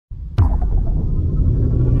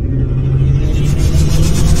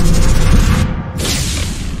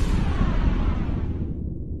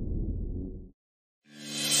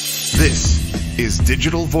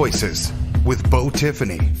Digital Voices with Bo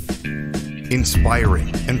Tiffany. Inspiring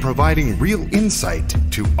and providing real insight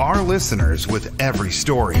to our listeners with every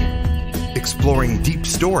story. Exploring deep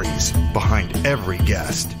stories behind every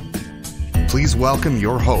guest. Please welcome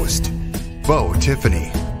your host, Bo Tiffany.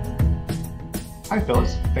 Hi,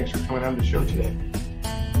 Phyllis. Thanks for coming on the show today.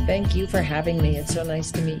 Thank you for having me. It's so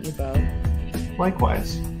nice to meet you, Bo.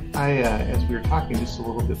 Likewise. As we were talking just a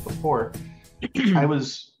little bit before, I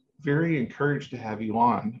was very encouraged to have you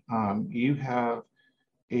on. You have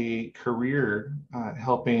a career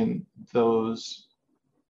helping those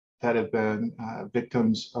that have been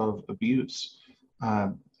victims of abuse.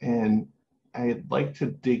 And I'd like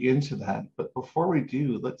to dig into that. But before we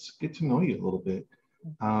do, let's get to know you a little bit.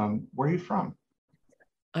 Where are you from?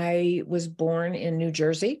 I was born in New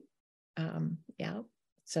Jersey.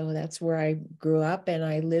 So that's where I grew up, and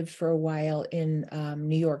I lived for a while in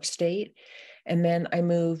New York State. And then I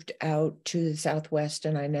moved out to the Southwest,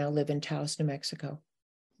 and I now live in Taos, New Mexico.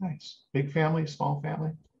 Nice. Big family, small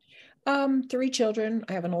family? 3 children.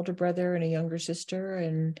 I have an older brother and a younger sister,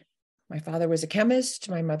 and my father was a chemist.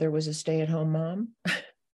 My mother was a stay-at-home mom.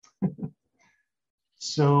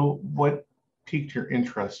 So what piqued your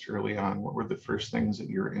interest early on? What were the first things that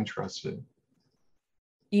you were interested in?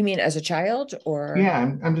 You mean as a child, or? Yeah,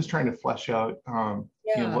 I'm just trying to flesh out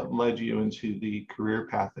what led you into the career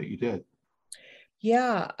path that you did.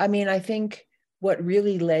 Yeah, I mean, I think what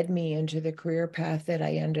really led me into the career path that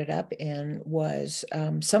I ended up in was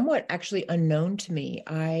somewhat actually unknown to me.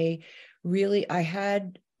 I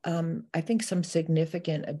had, I think, some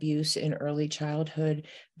significant abuse in early childhood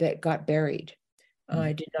that got buried.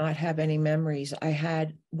 I did not have any memories.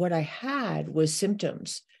 What I had was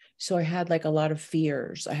symptoms. So I had like a lot of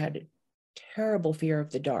fears. I had a terrible fear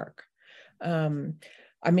of the dark. I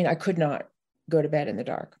mean, I could not go to bed in the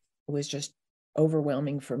dark. It was just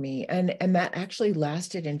overwhelming for me. And that actually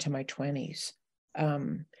lasted into my 20s.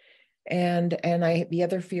 And the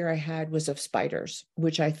other fear I had was of spiders,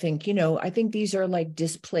 which I think these are like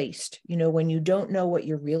displaced. When you don't know what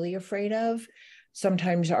you're really afraid of,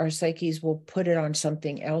 sometimes our psyches will put it on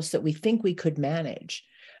something else that we think we could manage.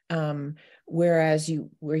 Whereas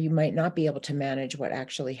where you might not be able to manage what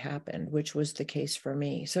actually happened, which was the case for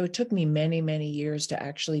me. So it took me many, many years to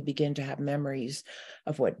actually begin to have memories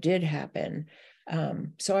of what did happen.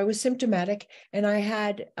 So I was symptomatic, and I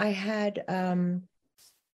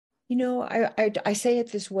say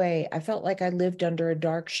it this way. I felt like I lived under a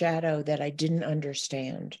dark shadow that I didn't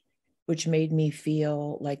understand, which made me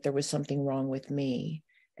feel like there was something wrong with me,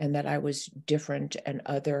 and that I was different and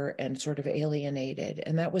other and sort of alienated.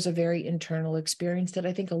 And that was a very internal experience that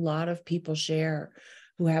I think a lot of people share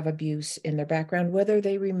who have abuse in their background, whether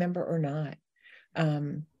they remember or not.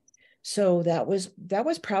 So that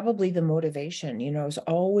was probably the motivation. I was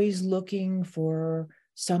always looking for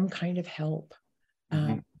some kind of help.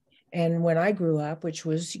 And when I grew up, which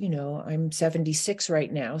was, I'm 76 right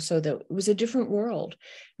now, so it was a different world.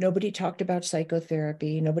 Nobody talked about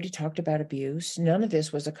psychotherapy. Nobody talked about abuse. None of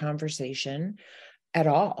this was a conversation at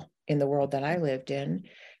all in the world that I lived in.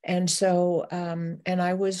 And so, and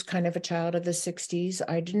I was kind of a child of the 60s.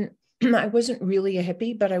 I wasn't really a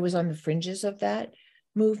hippie, but I was on the fringes of that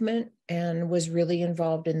movement and was really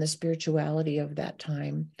involved in the spirituality of that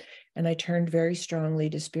time. And I turned very strongly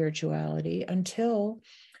to spirituality until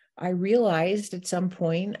I realized at some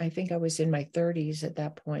point, I think I was in my 30s at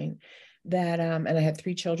that point, that, and I had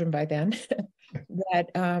 3 children by then,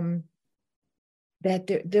 that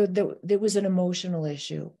there was an emotional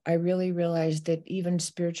issue. I really realized that even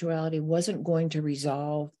spirituality wasn't going to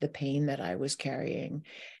resolve the pain that I was carrying.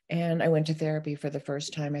 And I went to therapy for the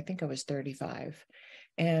first time. I think I was 35.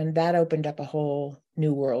 And that opened up a whole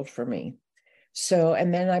new world for me. So,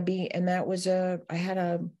 and then I had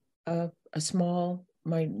a small,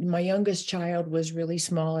 my youngest child was really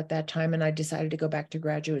small at that time, and I decided to go back to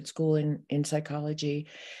graduate school in psychology.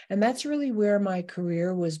 And that's really where my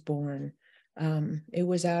career was born. It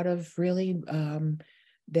was out of really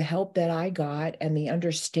the help that I got and the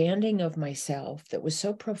understanding of myself that was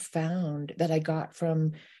so profound that I got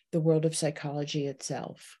from the world of psychology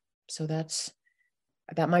itself. So that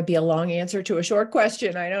might be a long answer to a short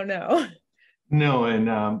question. I don't know. No, and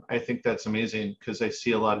I think that's amazing because I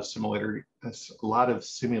see a lot of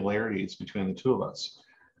similarities between the two of us.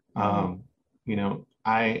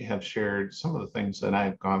 I have shared some of the things that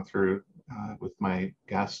I've gone through with my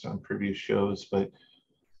guests on previous shows, but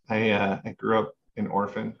I grew up an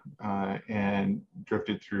orphan and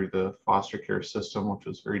drifted through the foster care system, which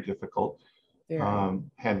was very difficult.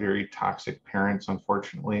 Had very toxic parents,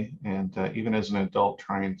 unfortunately, and even as an adult,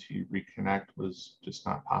 trying to reconnect was just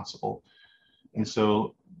not possible. And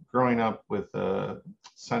so growing up with a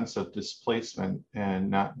sense of displacement and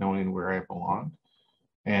not knowing where I belonged,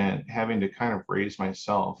 and having to kind of raise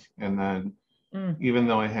myself. And then even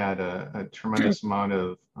though I had a tremendous amount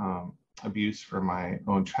of abuse from my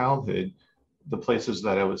own childhood, the places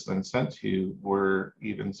that I was then sent to were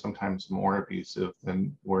even sometimes more abusive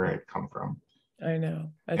than where I'd come from. I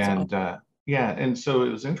know. That's And awful. yeah, and so it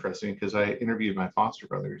was interesting because I interviewed my foster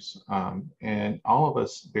brothers, and all of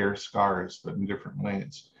us bear scars, but in different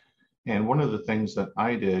ways. And one of the things that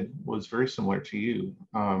I did was very similar to you.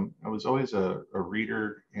 I was always a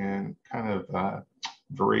reader, and kind of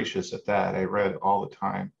voracious at that. I read all the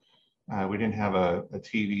time. We didn't have a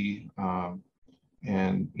TV,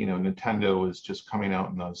 and Nintendo was just coming out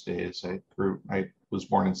in those days. I was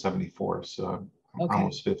born in '74, so I'm Okay.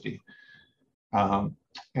 almost 50.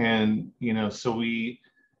 And so we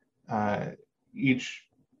each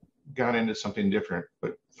got into something different.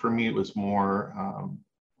 But for me, it was more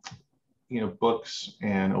books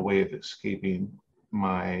and a way of escaping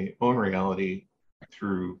my own reality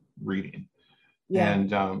through reading. Yeah. And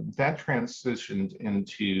that transitioned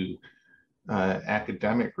into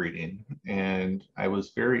academic reading. And I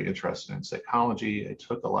was very interested in psychology. I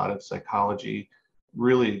took a lot of psychology,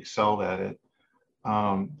 really excelled at it.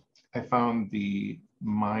 I found the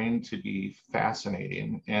mind to be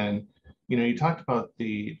fascinating. And, you talked about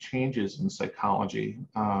the changes in psychology.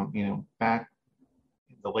 Back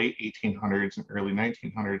in the late 1800s and early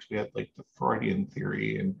 1900s, we had like the Freudian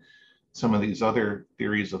theory and some of these other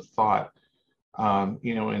theories of thought.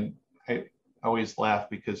 And I always laugh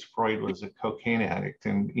because Freud was a cocaine addict,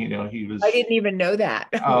 and he was. I didn't even know that.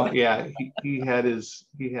 Oh yeah, he had his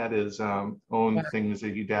own Yeah. things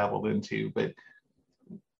that he dabbled into, but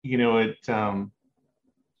it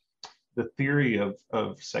the theory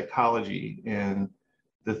of psychology and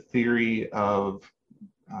the theory of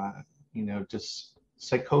just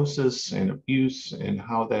psychosis and abuse, and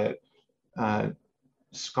how that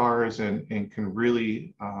scars and can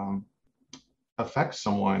really affect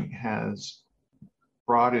someone, has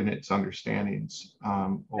broadened its understandings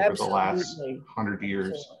over the last Absolutely. 100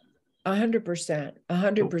 years. 100%,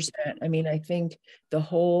 100%. I mean, I think the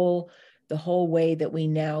whole way that we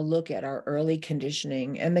now look at our early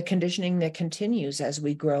conditioning and the conditioning that continues as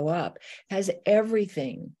we grow up has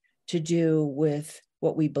everything to do with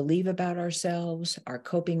what we believe about ourselves, our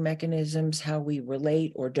coping mechanisms, how we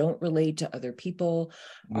relate or don't relate to other people,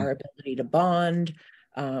 our ability to bond,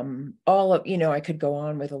 all of, I could go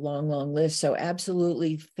on with a long, long list. So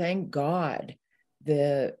absolutely, thank God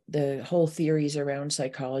the whole theories around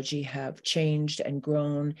psychology have changed and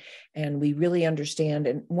grown, and we really understand.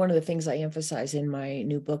 And one of the things I emphasize in my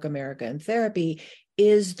new book, America in Therapy,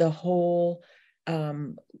 is the whole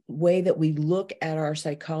way that we look at our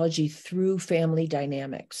psychology through family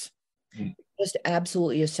dynamics. Just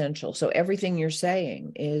absolutely essential. So everything you're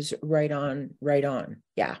saying is right on, right on.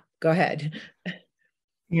 Yeah, go ahead.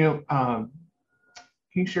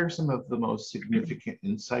 Can you share some of the most significant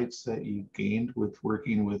insights that you gained with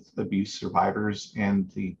working with abuse survivors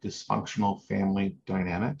and the dysfunctional family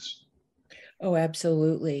dynamics? Oh,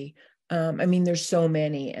 absolutely. I mean, there's so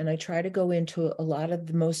many, and I try to go into a lot of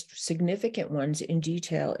the most significant ones in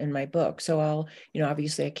detail in my book. So I'll,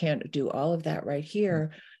 obviously I can't do all of that right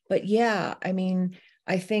here, but yeah, I mean,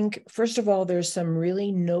 I think, first of all, there's some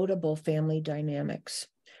really notable family dynamics.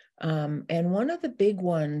 And one of the big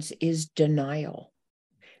ones is denial.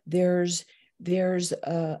 There's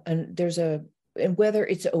and whether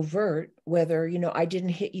it's overt, whether, I didn't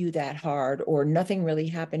hit you that hard, or nothing really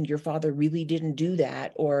happened, your father really didn't do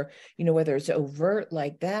that, or, whether it's overt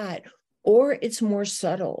like that, or it's more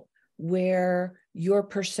subtle, where your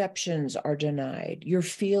perceptions are denied, your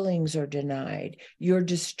feelings are denied, your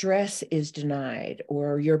distress is denied,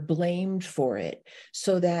 or you're blamed for it,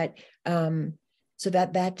 so that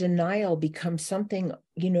that denial becomes something,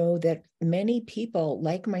 that many people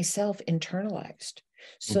like myself internalized,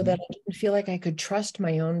 so that I didn't feel like I could trust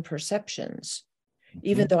my own perceptions,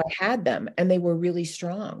 even though I had them and they were really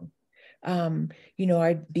strong.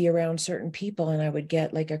 I'd be around certain people and I would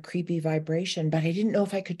get like a creepy vibration, but I didn't know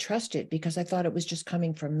if I could trust it because I thought it was just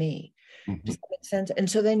coming from me. Does that make sense? And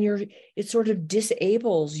so then it sort of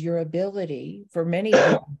disables your ability for many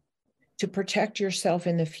people to protect yourself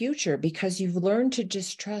in the future, because you've learned to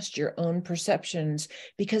distrust your own perceptions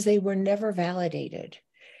because they were never validated.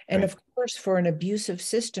 And of course, for an abusive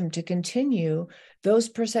system to continue, those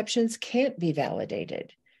perceptions can't be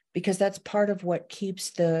validated, because that's part of what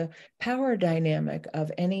keeps the power dynamic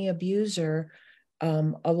of any abuser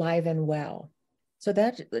alive and well. So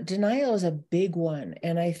that denial is a big one.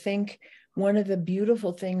 And I think one of the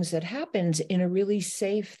beautiful things that happens in a really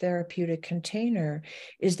safe therapeutic container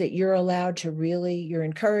is that you're allowed to really, you're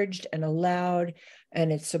encouraged and allowed,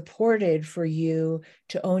 and it's supported for you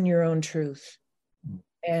to own your own truth.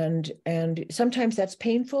 And sometimes that's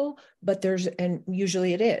painful, but and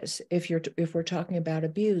usually it is if we're talking about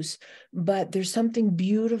abuse, but there's something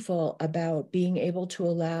beautiful about being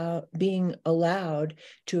allowed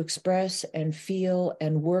to express and feel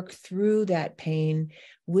and work through that pain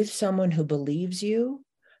with someone who believes you,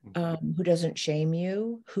 who doesn't shame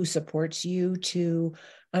you, who supports you to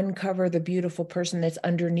uncover the beautiful person that's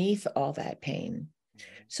underneath all that pain.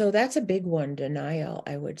 So that's a big one, denial,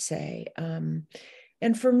 I would say.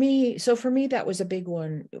 And for me, that was a big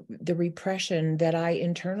one, the repression that I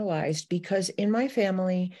internalized, because in my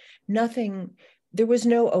family, there was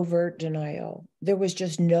no overt denial. There was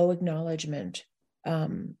just no acknowledgement.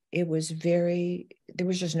 There was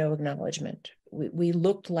just no acknowledgement. We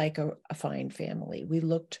looked like a fine family. We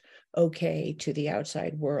looked okay to the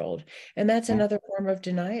outside world. And that's another form of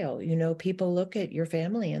denial. You know, people look at your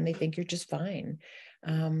family and they think you're just fine.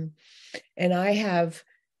 And I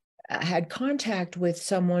had contact with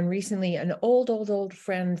someone recently, an old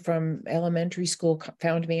friend from elementary school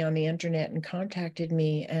found me on the internet and contacted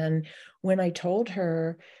me. And when I told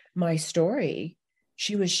her my story,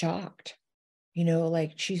 she was shocked. You know,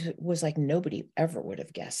 like she was like, nobody ever would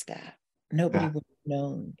have guessed that. Nobody would have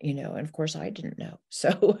known, you know, and of course I didn't know.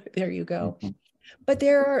 So there you go. But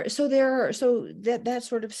that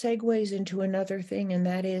sort of segues into another thing, and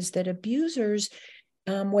that is that abusers,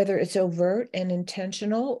 whether it's overt and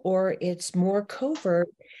intentional or it's more covert,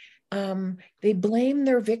 they blame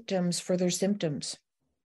their victims for their symptoms.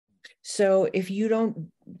 So if you don't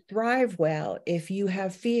thrive well, if you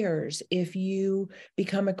have fears, if you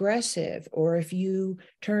become aggressive, or if you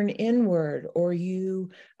turn inward, or you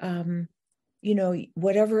know,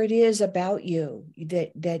 whatever it is about you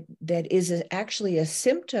that is actually a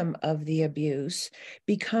symptom of the abuse,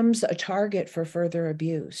 becomes a target for further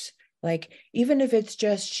abuse. Like, even if it's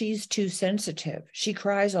just she's too sensitive, she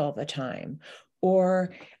cries all the time,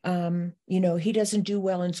 or, you know, he doesn't do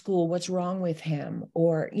well in school, what's wrong with him?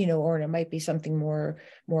 Or, you know, or it might be something more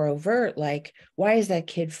overt, like, why is that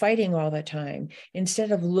kid fighting all the time?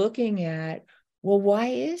 Instead of looking at, well, why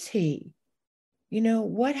is he? You know,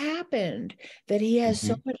 what happened that he has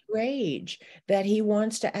so much rage that he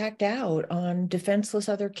wants to act out on defenseless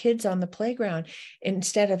other kids on the playground,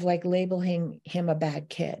 instead of like labeling him a bad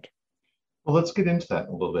kid? Well, let's get into that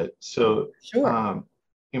a little bit. So, Sure.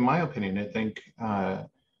 in my opinion, I think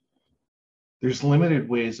there's limited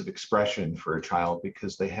ways of expression for a child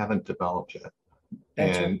because they haven't developed yet.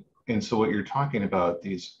 That's right. And so what you're talking about,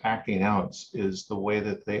 these acting outs, is the way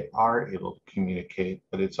that they are able to communicate,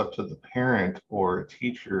 but it's up to the parent or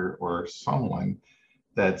teacher or someone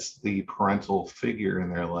that's the parental figure in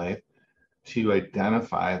their life to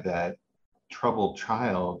identify that troubled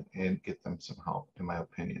child and get them some help, in my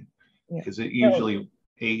opinion. Yeah. Because it usually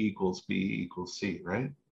A equals B equals C,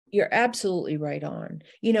 right? You're absolutely right on.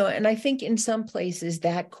 You know, and I think in some places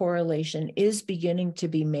that correlation is beginning to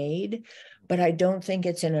be made, but I don't think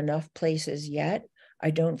it's in enough places yet. I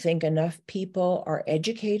don't think enough people are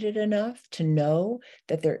educated enough to know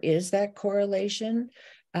that there is that correlation.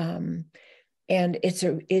 And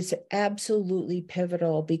it's absolutely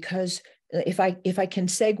pivotal, because if I can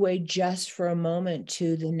segue just for a moment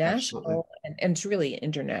to the national, and it's really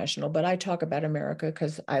international, but I talk about America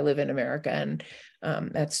because I live in America, and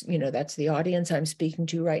that's, you know, that's the audience I'm speaking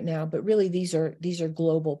to right now. But really, these are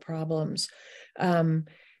global problems.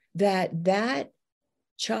 That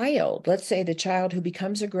child, let's say the child who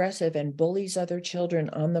becomes aggressive and bullies other children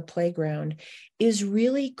on the playground, is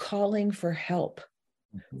really calling for help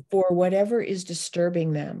for whatever is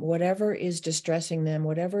disturbing them, whatever is distressing them,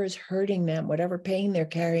 whatever is hurting them, whatever pain they're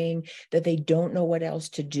carrying that they don't know what else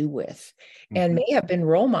to do with, and may have been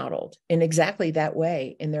role modeled in exactly that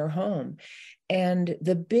way in their home. And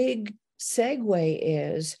the big segue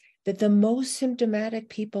is that the most symptomatic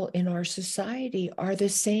people in our society are the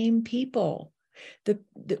same people.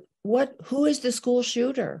 Who is the school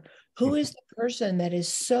shooter? Who is the person that is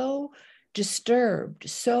so disturbed,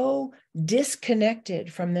 so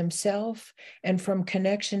disconnected from themselves and from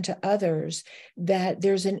connection to others that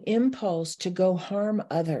there's an impulse to go harm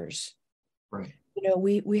others? Right. You know,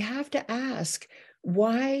 we have to ask,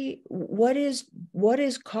 why, what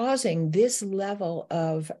is causing this level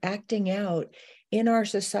of acting out in our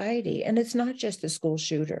society? And it's not just the school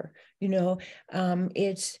shooter, you know,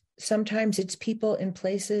 sometimes it's people in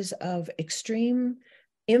places of extreme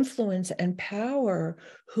influence and power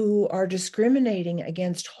who are discriminating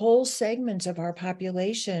against whole segments of our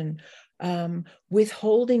population,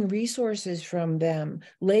 withholding resources from them,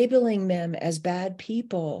 labeling them as bad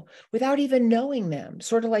people without even knowing them,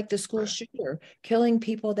 sort of like the school shooter, killing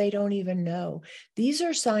people they don't even know. These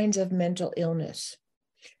are signs of mental illness.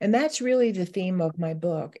 And that's really the theme of my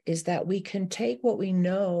book, is that we can take what we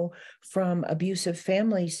know from abusive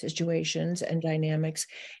family situations and dynamics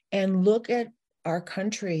and look at our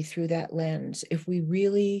country through that lens. If we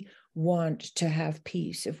really want to have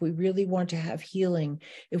peace, if we really want to have healing,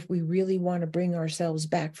 if we really want to bring ourselves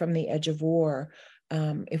back from the edge of war,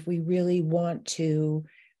 if we really want to,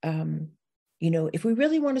 if we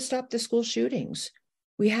really want to stop the school shootings,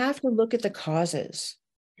 we have to look at the causes.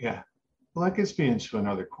 Yeah. Well, that gets me into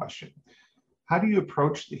another question. How do you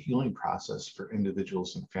approach the healing process for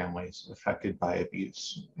individuals and families affected by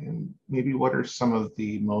abuse? And maybe what are some of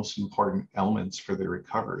the most important elements for their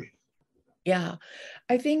recovery? Yeah,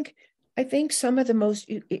 I think some of the most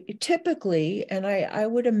typically, and I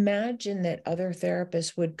would imagine that other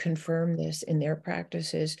therapists would confirm this in their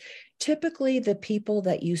practices, typically the people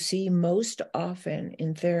that you see most often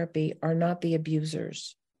in therapy are not the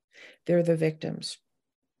abusers. They're the victims.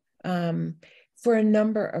 For a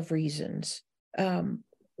number of reasons.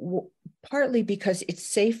 Partly because it's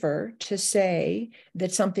safer to say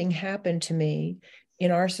that something happened to me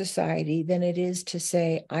in our society than it is to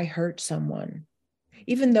say I hurt someone.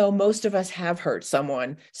 Even though most of us have hurt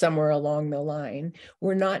someone somewhere along the line,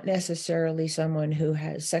 we're not necessarily someone who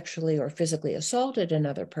has sexually or physically assaulted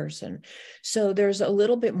another person. So there's a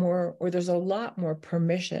little bit more, or there's a lot more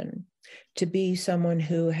permission to be someone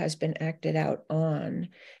who has been acted out on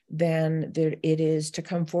than it is to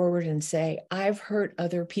come forward and say, I've hurt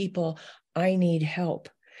other people, I need help.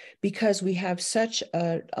 Because we have such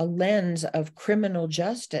a lens of criminal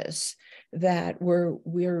justice that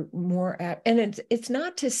we're more apt. And it's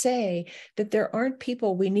not to say that there aren't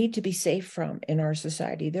people we need to be safe from in our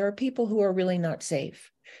society. There are people who are really not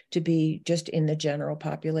safe to be just in the general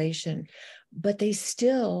population, but they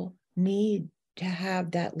still need to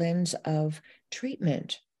have that lens of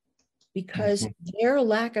treatment because their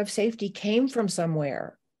lack of safety came from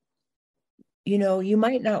somewhere. You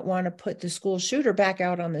might not want to put the school shooter back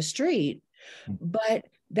out on the street, but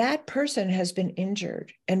that person has been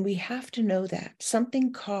injured, and we have to know that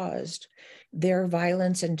something caused their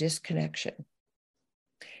violence and disconnection.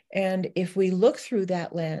 And if we look through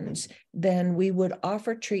that lens, then we would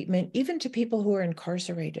offer treatment even to people who are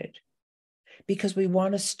incarcerated, because we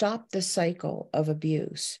want to stop the cycle of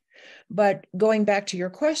abuse. But going back to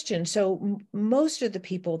your question, so most of the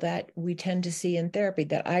people that we tend to see in therapy,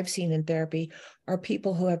 that I've seen in therapy, are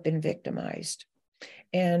people who have been victimized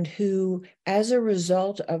and who, as a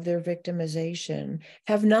result of their victimization,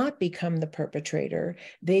 have not become the perpetrator.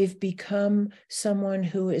 They've become someone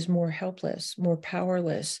who is more helpless, more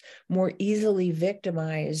powerless, more easily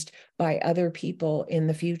victimized by other people in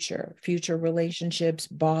the future relationships,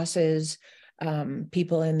 bosses,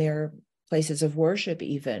 people in their places of worship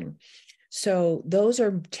even. So those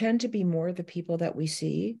tend to be more the people that we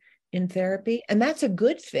see in therapy, and that's a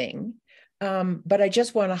good thing. But I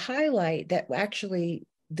just want to highlight that actually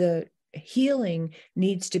the healing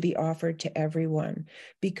needs to be offered to everyone,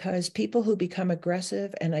 because people who become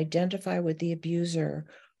aggressive and identify with the abuser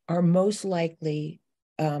are most likely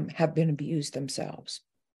have been abused themselves.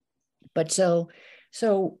 But so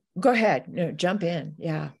go ahead, jump in.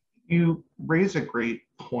 Yeah. You raise a great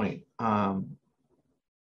point,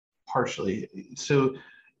 partially. So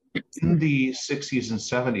in the 60s and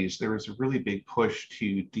 70s, there was a really big push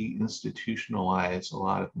to deinstitutionalize a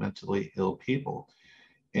lot of mentally ill people.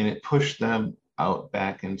 And it pushed them out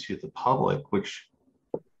back into the public, which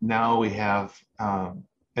now we have, I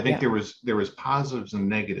think there was positives and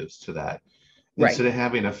negatives to that. Right. Instead of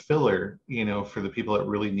having a filler, for the people that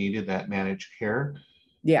really needed that managed care,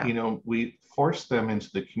 we forced them into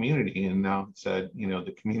the community and now said,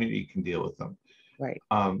 the community can deal with them. Right.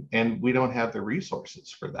 And we don't have the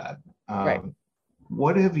resources for that. Right.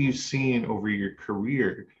 What have you seen over your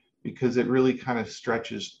career? Because it really kind of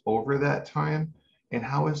stretches over that time. And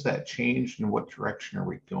how has that changed, and what direction are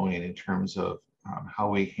we going in terms of how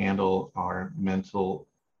we handle our mental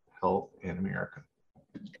health in America?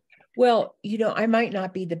 Well, I might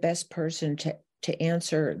not be the best person to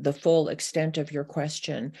answer the full extent of your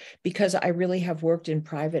question, because I really have worked in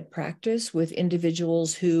private practice with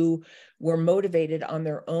individuals who were motivated on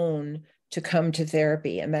their own to come to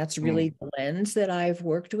therapy. And that's really the lens that I've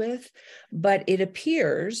worked with. But it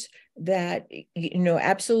appears that,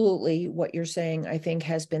 absolutely what you're saying, I think,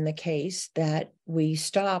 has been the case, that we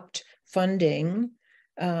stopped funding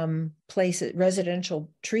residential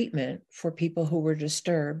treatment for people who were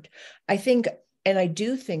disturbed. I think and I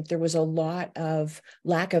do think there was a lot of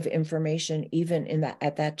lack of information even in that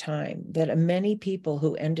at that time, that many people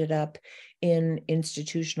who ended up in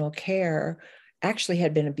institutional care actually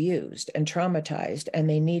had been abused and traumatized, and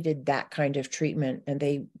they needed that kind of treatment, and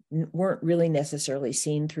they weren't really necessarily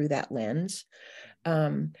seen through that lens.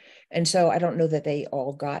 And so I don't know that they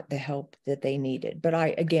all got the help that they needed. But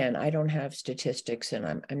I don't have statistics,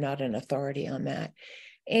 and I'm not an authority on that.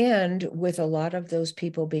 And with a lot of those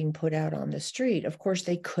people being put out on the street, of course,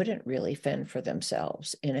 they couldn't really fend for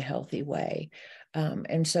themselves in a healthy way.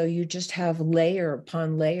 And so you just have layer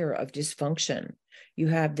upon layer of dysfunction. You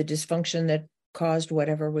have the dysfunction that caused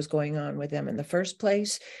whatever was going on with them in the first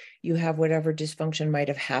place. You have whatever dysfunction might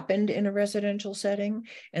have happened in a residential setting.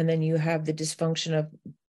 And then you have the dysfunction of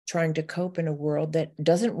trying to cope in a world that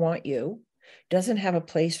doesn't want you, doesn't have a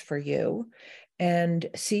place for you, and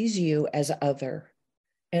sees you as other.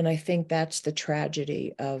 And I think that's the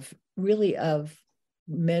tragedy of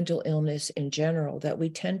mental illness in general, that we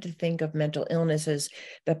tend to think of mental illness as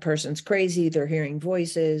the person's crazy, they're hearing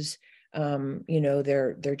voices,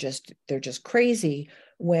 they're just crazy,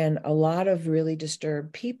 when a lot of really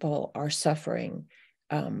disturbed people are suffering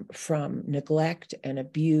from neglect and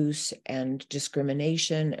abuse and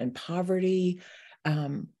discrimination and poverty,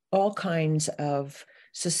 all kinds of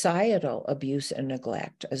societal abuse and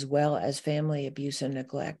neglect, as well as family abuse and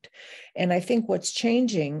neglect. And I think what's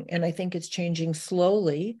changing, and I think it's changing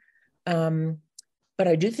slowly, but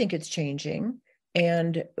I do think it's changing.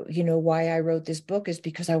 And, why I wrote this book is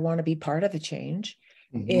because I want to be part of the change.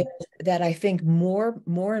 Is that I think more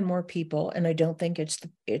and more people, and I don't think it's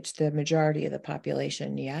the majority of the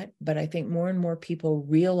population yet, but I think more and more people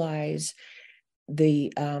realize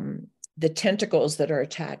the tentacles that are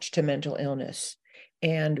attached to mental illness,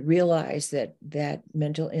 and realize that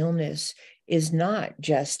mental illness is not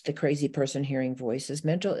just the crazy person hearing voices.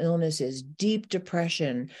 Mental illness is deep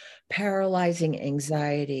depression, paralyzing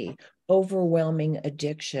anxiety, overwhelming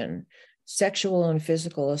addiction, sexual and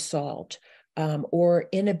physical assault, or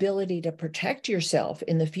inability to protect yourself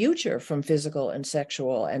in the future from physical and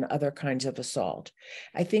sexual and other kinds of assault.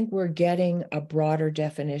 I think we're getting a broader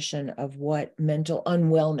definition of what mental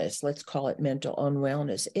unwellness, let's call it mental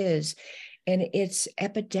unwellness, is. And it's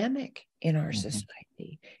epidemic in our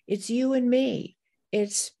society. It's you and me.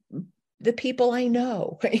 It's the people I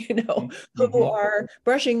know, who are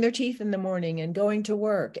brushing their teeth in the morning and going to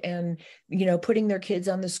work and, putting their kids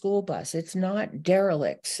on the school bus. It's not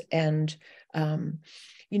derelicts. And,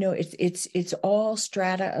 it's all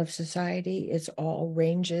strata of society. It's all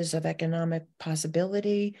ranges of economic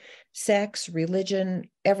possibility, sex, religion,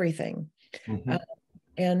 everything.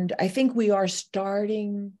 And I think we are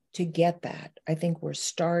starting to get that. I think we're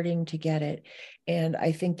starting to get it. And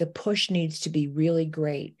I think the push needs to be really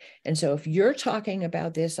great. And so if you're talking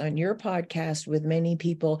about this on your podcast with many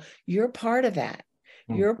people, you're part of that.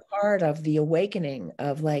 You're part of the awakening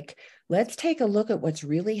of let's take a look at what's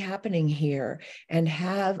really happening here and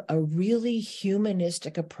have a really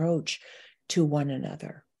humanistic approach to one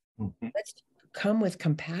another. Let's come with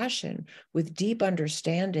compassion, with deep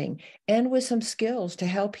understanding, and with some skills to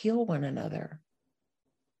help heal one another.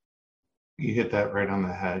 You hit that right on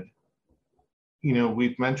the head.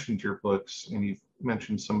 We've mentioned your books and you've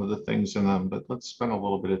mentioned some of the things in them, but let's spend a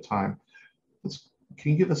little bit of time.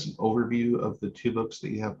 Can you give us an overview of the two books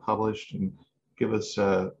that you have published, and give us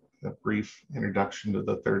a brief introduction to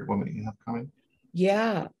the third one that you have coming?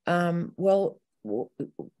 Yeah. Well,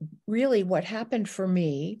 really what happened for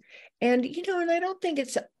me, and, and I don't think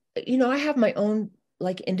it's, I have my own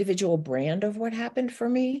individual brand of what happened for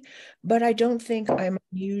me, but I don't think I'm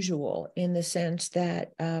unusual in the sense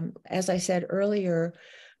that, as I said earlier,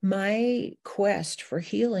 my quest for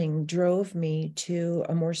healing drove me to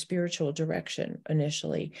a more spiritual direction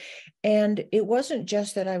initially. And it wasn't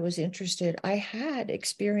just that I was interested. I had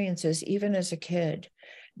experiences even as a kid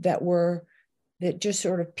that just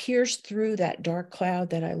sort of pierced through that dark cloud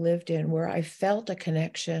that I lived in, where I felt a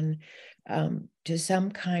connection to some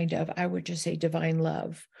kind of, I would just say, divine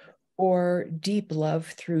love or deep love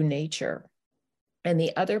through nature. And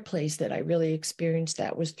the other place that I really experienced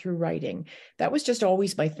that was through writing. That was just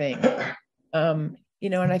always my thing. And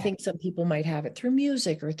I think some people might have it through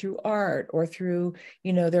music or through art or through,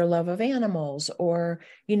 their love of animals, or,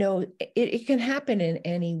 it can happen in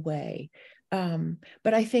any way.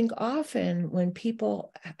 But I think often when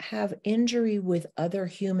people have injury with other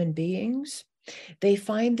human beings, they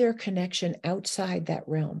find their connection outside that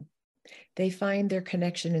realm. They find their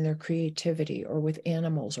connection in their creativity, or with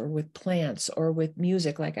animals, or with plants, or with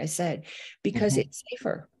music, like I said, because it's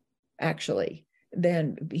safer, actually.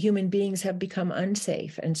 then human beings have become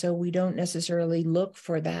unsafe. And so we don't necessarily look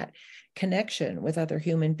for that connection with other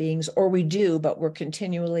human beings, or we do, but we're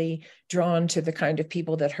continually drawn to the kind of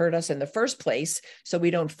people that hurt us in the first place, so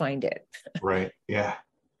we don't find it. Right. Yeah.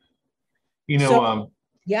 You So, know,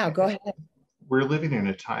 yeah, go ahead. we're living in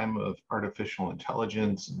a time of artificial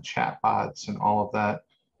intelligence and chatbots and all of that.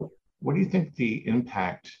 What do you think the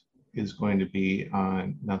impact is going to be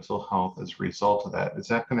on mental health as a result of that? Is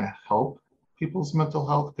that going to help people's mental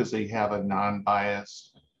health because they have a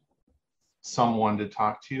non-biased someone to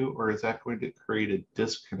talk to, or is that going to create a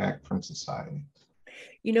disconnect from society?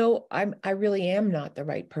 You know, I really am not the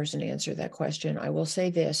right person to answer that question. I will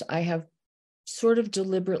say this: I have sort of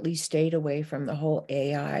deliberately stayed away from the whole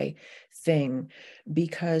AI thing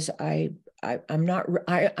because I'm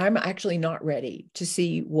actually not ready to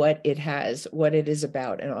see what it is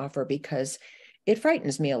about and offer, because it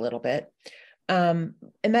frightens me a little bit. And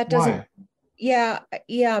that doesn't. Why?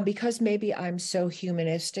 Yeah, because maybe I'm so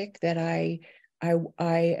humanistic that I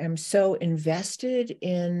am so invested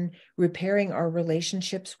in repairing our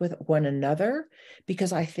relationships with one another,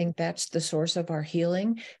 because I think that's the source of our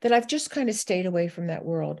healing, that I've just kind of stayed away from that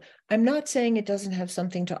world. I'm not saying it doesn't have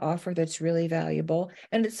something to offer that's really valuable.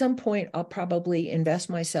 And at some point, I'll probably invest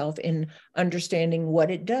myself in understanding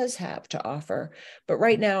what it does have to offer. But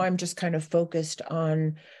right now, I'm just kind of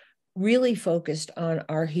really focused on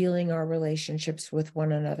our healing our relationships with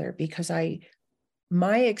one another, because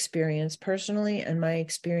my experience personally and my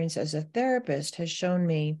experience as a therapist has shown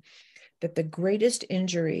me that the greatest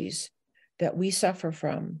injuries that we suffer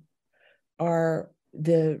from are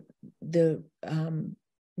the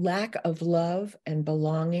lack of love and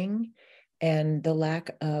belonging, and the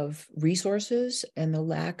lack of resources, and the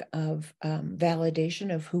lack of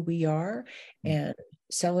validation of who we are, and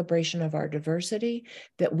celebration of our diversity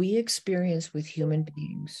that we experience with human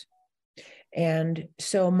beings. And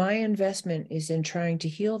so my investment is in trying to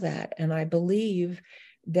heal that. And I believe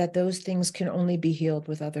that those things can only be healed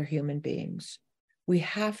with other human beings. We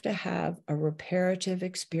have to have a reparative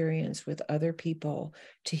experience with other people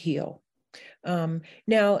to heal.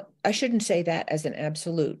 Now, I shouldn't say that as an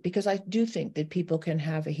absolute, because I do think that people can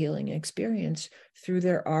have a healing experience through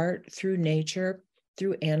their art, through nature,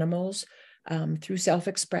 through animals, through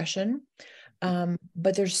self-expression.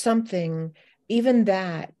 But there's something, even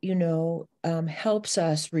that, helps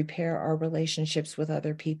us repair our relationships with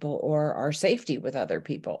other people, or our safety with other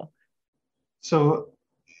people. So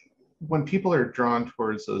when people are drawn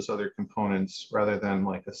towards those other components rather than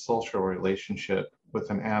like a social relationship with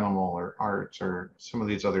an animal or art or some of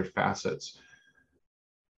these other facets,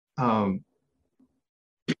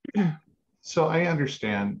 so I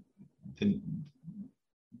understand the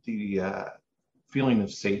feeling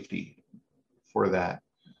of safety for that.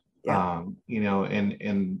 Yeah.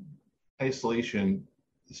 And isolation,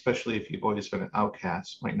 especially if you've always been an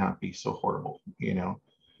outcast, might not be so horrible,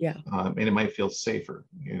 Yeah. and it might feel safer.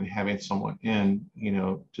 Having someone in,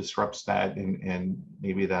 disrupts that, and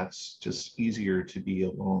maybe that's just easier to be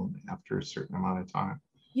alone after a certain amount of time.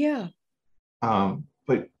 Yeah.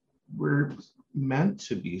 But we're meant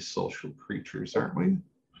to be social creatures, aren't we?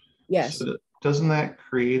 Yes. So doesn't that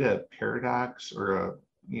create a paradox, or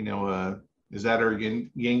is that our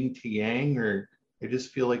yin to yang, or I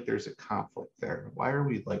just feel like there's a conflict there? Why are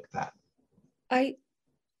we like that?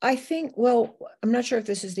 I think, well, I'm not sure if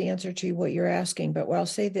this is the answer to what you're asking, but I'll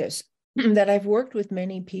say this, that I've worked with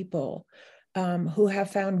many people who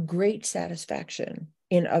have found great satisfaction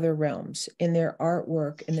in other realms, in their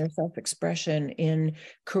artwork, in their self-expression, in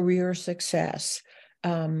career success.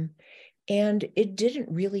 And it didn't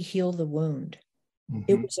really heal the wound.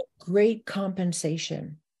 It was a great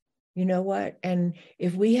compensation. You know what? And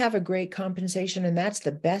if we have a great compensation and that's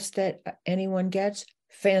the best that anyone gets,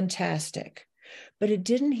 fantastic. But it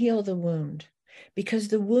didn't heal the wound, because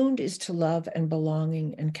the wound is to love and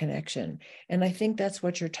belonging and connection. And I think that's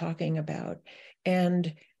what you're talking about.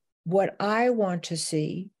 And what I want to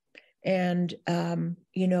see, and, and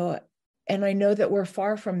I know that we're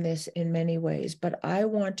far from this in many ways, but I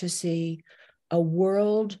want to see a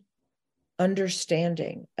world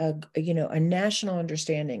understanding, a national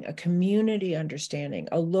understanding, a community understanding,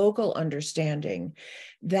 a local understanding,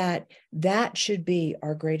 that should be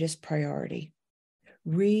our greatest priority.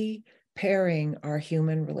 Repairing our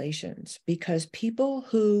human relations, because people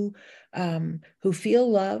who feel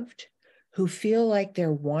loved, who feel like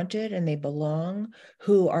they're wanted and they belong,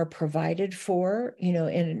 who are provided for,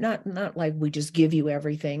 and not like we just give you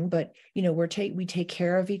everything, but we take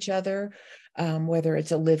care of each other, whether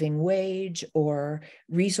it's a living wage or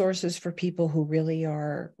resources for people who really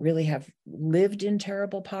have lived in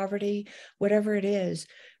terrible poverty, whatever it is.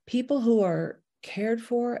 People who are cared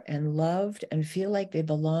for and loved and feel like they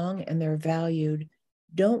belong and they're valued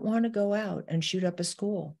don't want to go out and shoot up a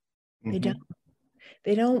school. They don't.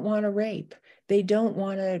 They don't want to rape. They don't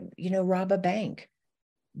want to, rob a bank.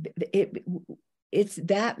 It's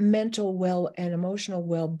that mental and emotional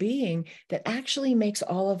well-being that actually makes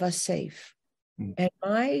all of us safe. And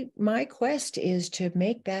my quest is to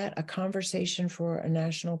make that a conversation for a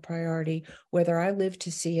national priority, whether I live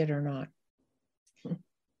to see it or not.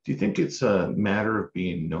 Do you think it's a matter of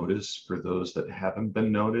being noticed for those that haven't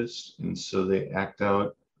been noticed, and so they act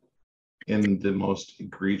out in the most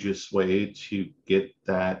egregious way to get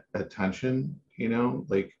that attention?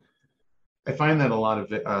 Like, I find that a lot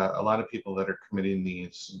of people that are committing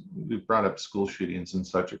these, we've brought up school shootings and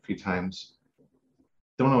such a few times,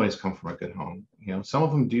 don't always come from a good home. Some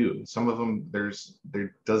of them do. Some of them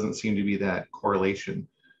there doesn't seem to be that correlation,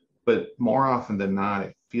 but more often than not,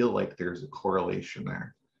 I feel like there's a correlation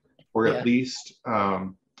there, or at least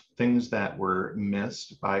things that were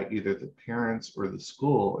missed by either the parents or the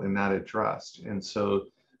school and not addressed. And so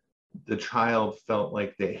the child felt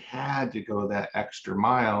like they had to go that extra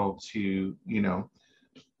mile to,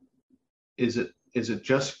 is it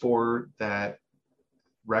just for that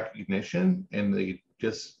recognition and they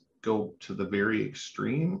just go to the very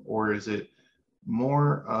extreme, or is it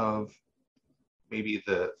more of maybe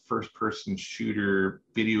the first person shooter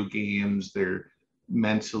video games, they're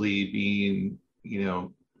mentally being,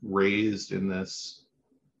 raised in this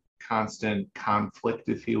constant conflict,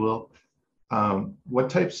 if you will? What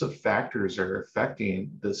types of factors are affecting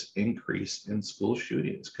this increase in school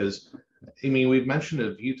shootings? Because, we've mentioned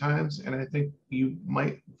it a few times, and I think you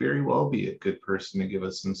might very well be a good person to give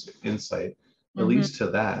us some insight, at least to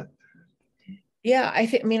that. Yeah, I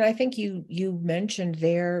think you mentioned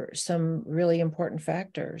there some really important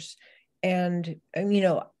factors. And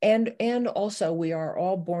also we are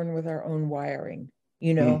all born with our own wiring,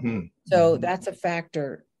 so that's a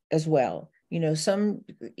factor as well. Some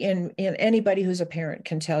in anybody who's a parent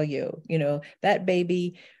can tell you, that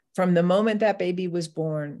baby, from the moment that baby was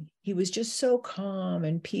born, he was just so calm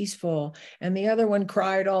and peaceful, and the other one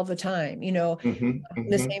cried all the time, in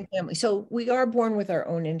the same family. So we are born with our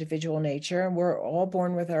own individual nature, and we're all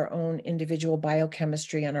born with our own individual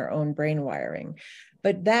biochemistry and our own brain wiring.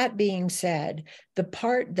 But that being said, the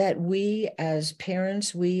part that we as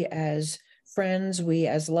parents, we as friends, we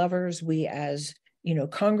as lovers, we as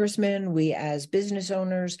congressmen, we as business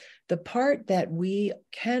owners, the part that we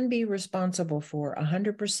can be responsible for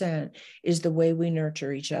 100% is the way we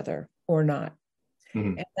nurture each other or not.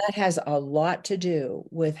 And that has a lot to do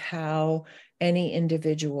with how any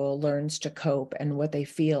individual learns to cope and what they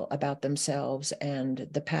feel about themselves and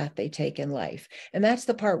the path they take in life. And that's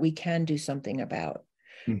the part we can do something about.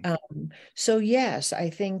 So yes,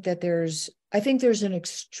 I think there's an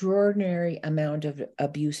extraordinary amount of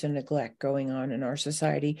abuse and neglect going on in our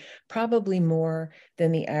society, probably more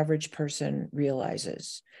than the average person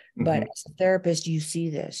realizes. But as a therapist, you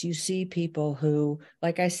see this. You see people who,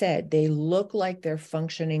 like I said, they look like they're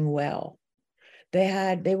functioning well.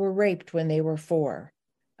 They were raped when they were 4.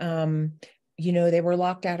 They were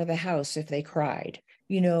locked out of the house if they cried.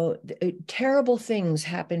 Terrible things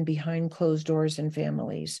happen behind closed doors in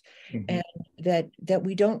families, and that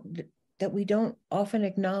we don't often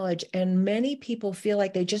acknowledge. And many people feel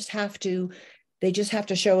like they just have to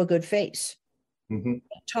show a good face.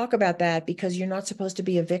 Talk about that, because you're not supposed to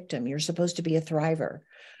be a victim. You're supposed to be a thriver.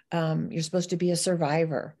 You're supposed to be a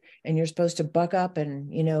survivor, and you're supposed to buck up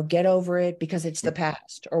and, get over it because it's the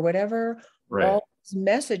past, or whatever. Right. All these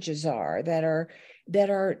messages are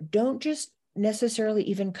don't just necessarily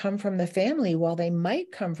even come from the family. While they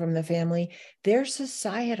might come from the family, they're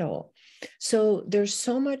societal. So there's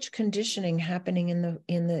so much conditioning happening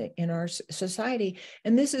in our society.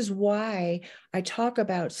 And this is why I talk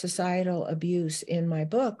about societal abuse in my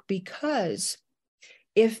book, because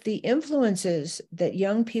if the influences that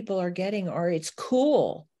young people are getting are, it's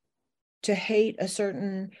cool to hate a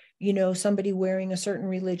certain, somebody wearing a certain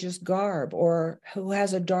religious garb, or who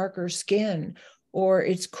has a darker skin, or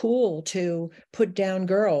it's cool to put down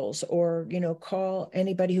girls, or, call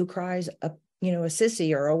anybody who cries a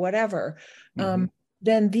sissy or whatever,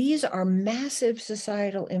 then these are massive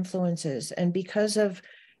societal influences. And because of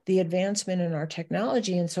the advancement in our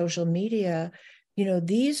technology and social media,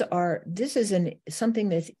 this is something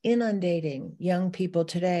that's inundating young people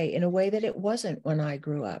today in a way that it wasn't when I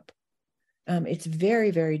grew up. It's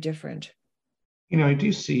very, very different. I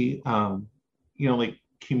do see, like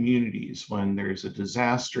communities, when there's a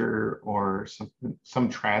disaster or some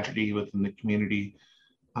tragedy within the community,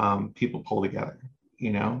 people pull together.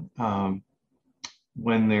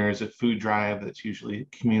 When there's a food drive that's usually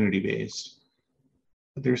community based,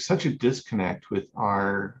 there's such a disconnect with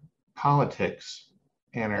our politics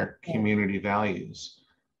and our Okay. community values.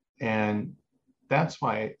 And that's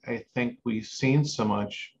why I think we've seen so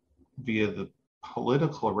much via the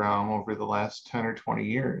political realm over the last 10 or 20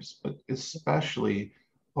 years, but especially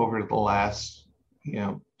over the last,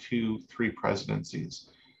 2, 3 presidencies.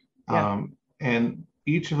 Yeah. And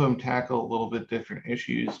each of them tackle a little bit different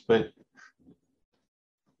issues, but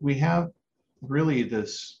we have really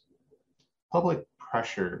this public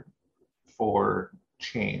pressure for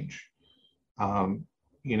change. Um,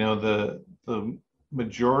 the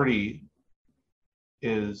majority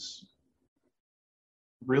is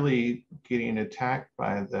really getting attacked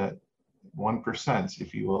by the 1%,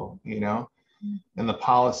 if you will, and the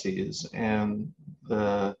policies and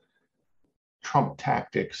the Trump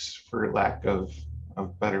tactics, for lack of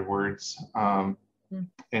better words,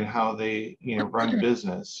 and how they, run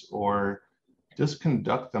business or just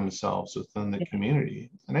conduct themselves within the community.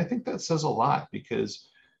 And I think that says a lot because,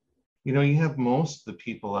 you have most of the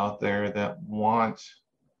people out there that want,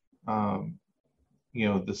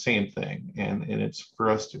 the same thing. And it's for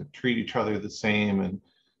us to treat each other the same.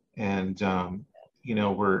 And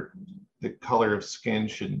we're, the color of skin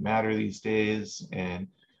shouldn't matter these days, and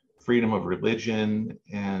freedom of religion,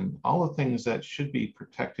 and all the things that should be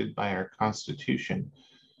protected by our Constitution.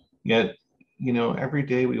 Yet, every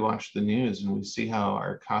day we watch the news and we see how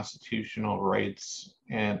our constitutional rights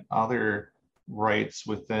and other rights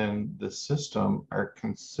within the system are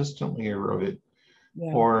consistently eroded.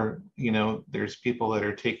 Yeah. Or, there's people that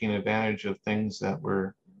are taking advantage of things that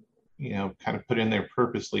were, kind of put in there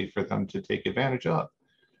purposely for them to take advantage of.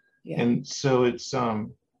 Yeah. And so it's our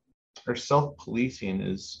self-policing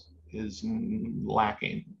is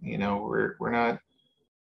lacking. We're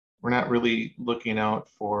not really looking out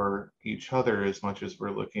for each other as much as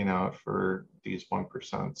we're looking out for these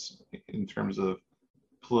 1% in terms of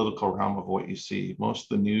political realm of what you see. Most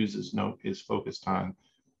of the news is focused on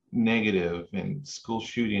negative and school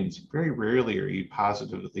shootings. Very rarely are you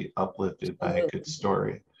positively uplifted by a good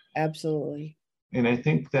story. Absolutely. And I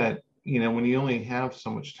think that, when you only have so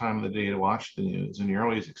much time of the day to watch the news and you're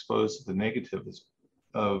always exposed to the negatives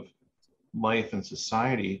of life and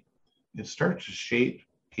society, it starts to shape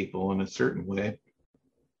people in a certain way.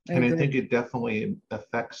 And I think it definitely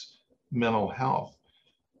affects mental health.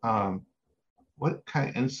 What kind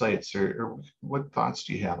of insights or what thoughts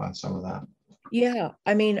do you have on some of that? Yeah,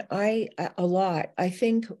 I mean, a lot. I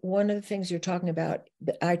think one of the things you're talking about,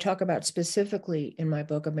 I talk about specifically in my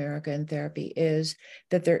book, America in Therapy, is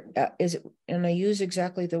that there is, and I use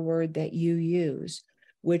exactly the word that you use,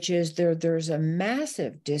 which is there's a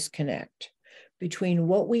massive disconnect between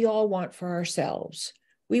what we all want for ourselves.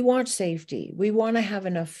 We want safety. We want to have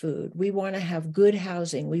enough food. We want to have good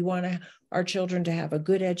housing. We want our children to have a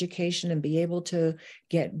good education and be able to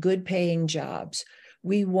get good paying jobs.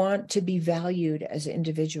 We want to be valued as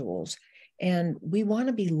individuals, and we want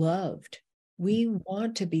to be loved. We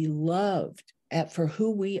want to be loved for who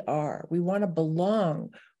we are. We want to belong.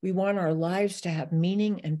 We want our lives to have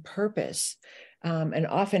meaning and purpose, and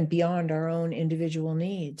often beyond our own individual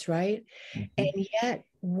needs, right? Mm-hmm. And yet,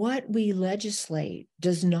 what we legislate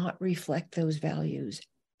does not reflect those values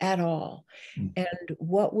at all. And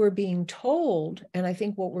what we're being told, and I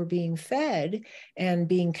think what we're being fed and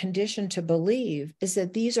being conditioned to believe, is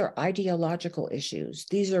that these are ideological issues.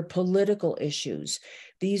 These are political issues.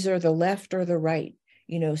 These are the left or the right,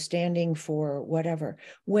 standing for whatever.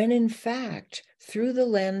 When in fact, through the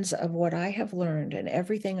lens of what I have learned and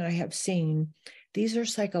everything I have seen, these are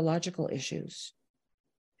psychological issues.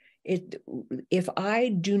 If I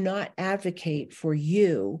do not advocate for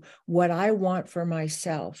you what I want for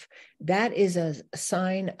myself, that is a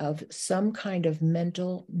sign of some kind of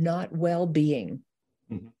mental not well-being.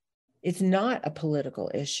 Mm-hmm. It's not a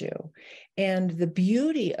political issue. And the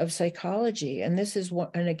beauty of psychology, and this is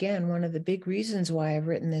and again, one of the big reasons why I've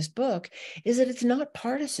written this book, is that it's not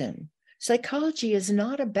partisan. Psychology is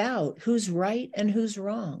not about who's right and who's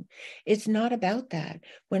wrong. It's not about that.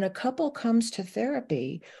 When a couple comes to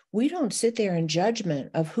therapy, we don't sit there in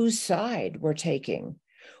judgment of whose side we're taking.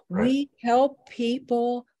 Right. We help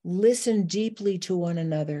people listen deeply to one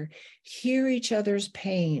another, hear each other's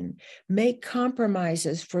pain, make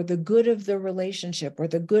compromises for the good of the relationship or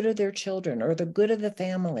the good of their children or the good of the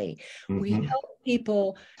family. Mm-hmm. We help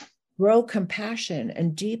people grow compassion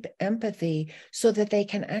and deep empathy so that they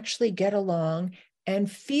can actually get along and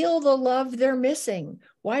feel the love they're missing.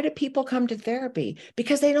 Why do people come to therapy?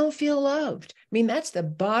 Because they don't feel loved. I mean, that's the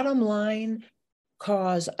bottom line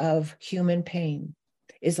cause of human pain,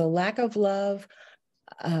 is a lack of love,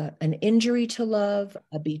 an injury to love,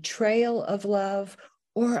 a betrayal of love,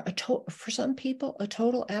 or for some people, a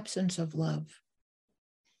total absence of love.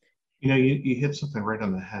 You hit something right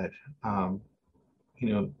on the head. You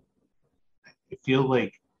know, I feel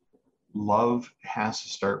like love has to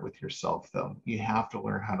start with yourself, though. You have to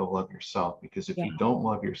learn how to love yourself, because if Yeah. you don't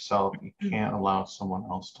love yourself, you can't allow someone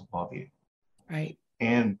else to love you. Right.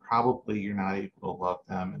 And probably you're not able to love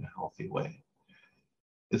them in a healthy way.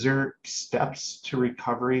 Is there steps to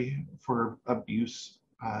recovery for abuse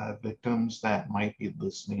victims that might be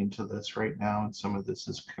listening to this right now, and some of this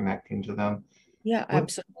is connecting to them? Yeah, What?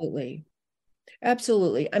 absolutely.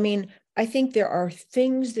 Absolutely. I mean, I think there are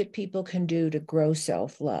things that people can do to grow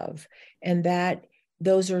self-love, and that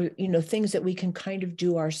those are, things that we can kind of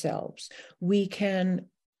do ourselves. We can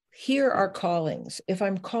hear our callings. If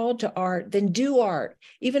I'm called to art, then do art,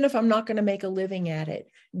 even if I'm not going to make a living at it.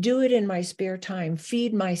 Do it in my spare time.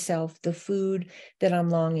 Feed myself the food that I'm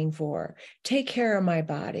longing for. Take care of my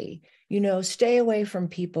body. Stay away from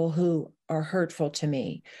people who are hurtful to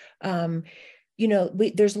me.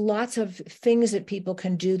 There's lots of things that people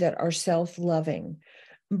can do that are self-loving.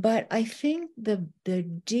 But I think the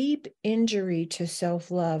deep injury to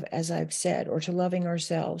self-love, as I've said, or to loving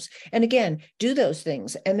ourselves, and again, do those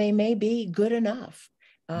things, and they may be good enough.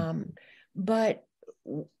 But,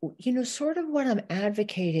 sort of what I'm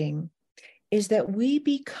advocating is that we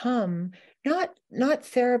become not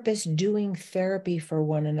therapists doing therapy for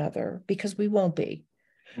one another, because we won't be.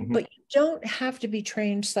 Mm-hmm. But you don't have to be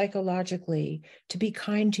trained psychologically to be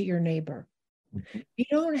kind to your neighbor. Mm-hmm. You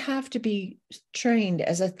don't have to be trained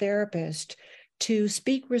as a therapist to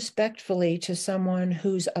speak respectfully to someone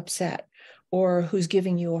who's upset or who's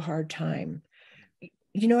giving you a hard time.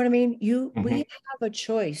 You know what I mean? We have a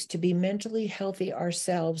choice to be mentally healthy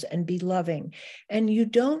ourselves and be loving. And you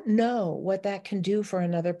don't know what that can do for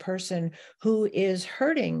another person who is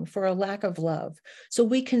hurting for a lack of love. So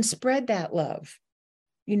we can spread that love.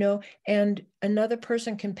 And another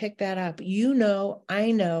person can pick that up.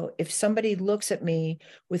 I know if somebody looks at me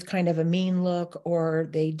with kind of a mean look, or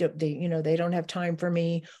they don't have time for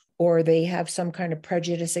me, or they have some kind of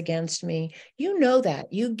prejudice against me, that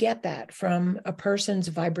you get that from a person's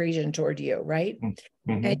vibration toward you, right?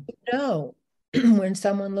 And when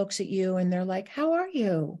someone looks at you and they're like, "How are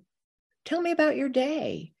you? Tell me about your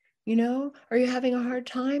day. Are you having a hard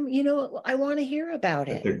time? I want to hear about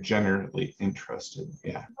it." They're generally interested.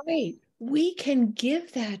 Yeah. Right. We can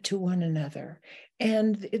give that to one another.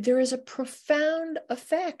 And there is a profound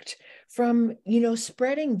effect from,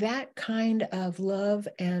 spreading that kind of love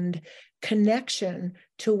and connection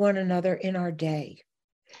to one another in our day.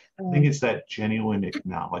 I think it's that genuine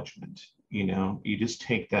acknowledgement. You just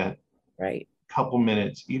take that right couple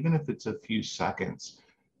minutes, even if it's a few seconds,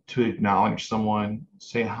 to acknowledge someone,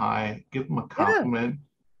 say hi, give them a compliment.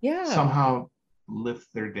 Yeah. Somehow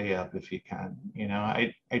lift their day up if you can.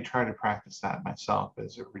 I try to practice that myself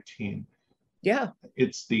as a routine. Yeah.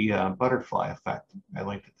 It's the butterfly effect, I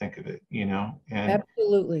like to think of it, and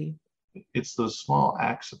absolutely. It's those small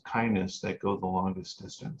acts of kindness that go the longest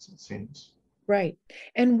distance, it seems. Right.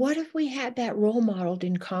 And what if we had that role modeled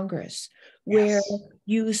in Congress, where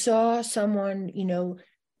you saw someone,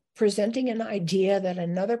 presenting an idea that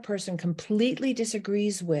another person completely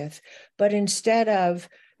disagrees with, but instead of,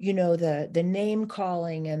 the name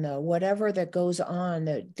calling and the whatever that goes on,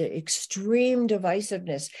 the extreme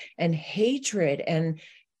divisiveness and hatred and,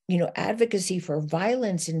 advocacy for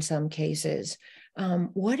violence in some cases,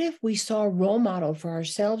 what if we saw a role model for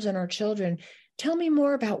ourselves and our children? Tell me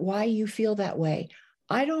more about why you feel that way.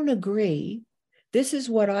 I don't agree. This is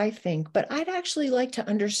what I think, but I'd actually like to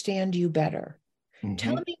understand you better.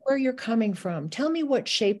 Tell me where you're coming from. Tell me what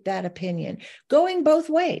shaped that opinion. Going both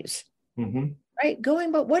ways, right?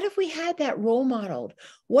 But what if we had that role modeled?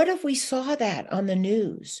 What if we saw that on the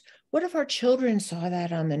news? What if our children saw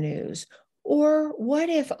that on the news? Or what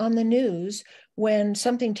if on the news, when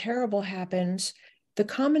something terrible happens, the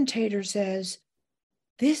commentator says,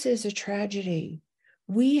 "This is a tragedy.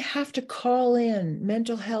 We have to call in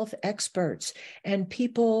mental health experts and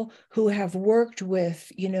people who have worked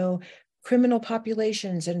with, criminal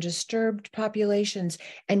populations and disturbed populations,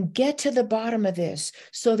 and get to the bottom of this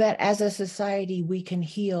so that as a society, we can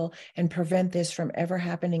heal and prevent this from ever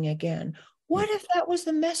happening again." What if that was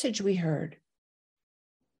the message we heard?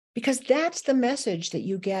 Because that's the message that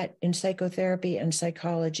you get in psychotherapy and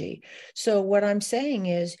psychology. So what I'm saying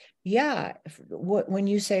is, yeah, when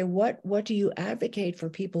you say, what do you advocate for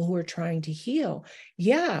people who are trying to heal?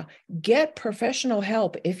 Yeah, get professional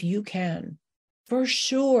help if you can. For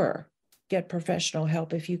sure, get professional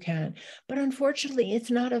help if you can. But unfortunately,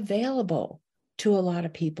 it's not available to a lot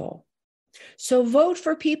of people. So vote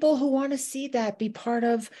for people who want to see that be part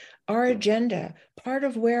of our agenda, part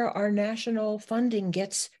of where our national funding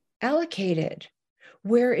gets allocated,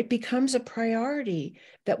 where it becomes a priority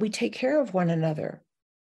that we take care of one another.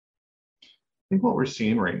 I think what we're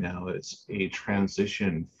seeing right now is a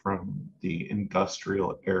transition from the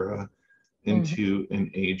industrial era into an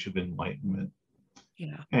age of enlightenment.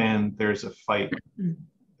 Yeah. And there's a fight.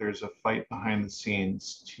 There's a fight behind the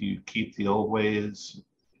scenes to keep the old ways,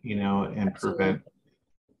 you know, and Absolutely. prevent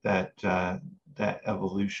that that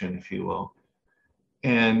evolution, if you will.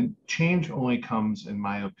 And change only comes, in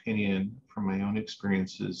my opinion, from my own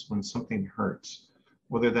experiences, when something hurts,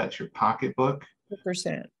 whether that's your pocketbook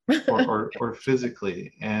 100%. or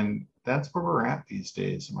physically. And that's where we're at these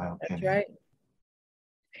days, in my That's opinion. right.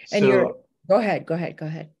 And So, go ahead.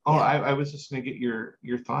 oh, Yeah. I was just going to get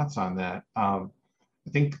your thoughts on that. I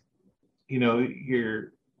think, you know,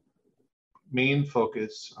 your main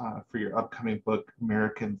focus for your upcoming book,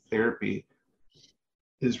 American Therapy,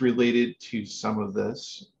 is related to some of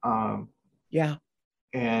this. Yeah.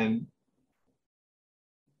 And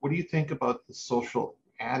what do you think about the social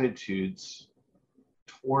attitudes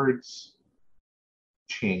towards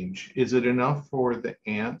change? Is it enough for the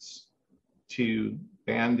ants to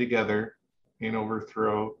band together and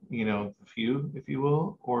overthrow, you know, the few, if you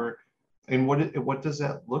will? Or, and what does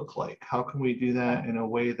that look like? How can we do that in a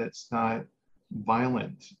way that's not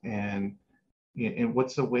violent? And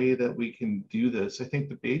what's a way that we can do this? I think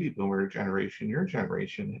the baby boomer generation, your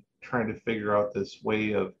generation, trying to figure out this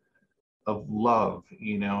way of love,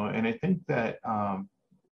 you know. And I think that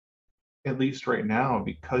at least right now,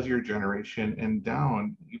 because your generation and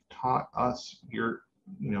down, you've taught us, your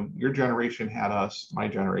generation had us, my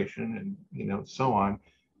generation, and you know, so on.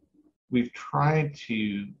 We've tried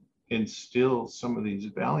to instill some of these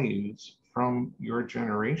values from your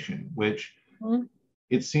generation, which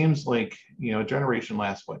it seems like, you know, a generation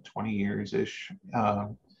lasts what, 20 years ish.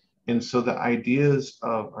 And so the ideas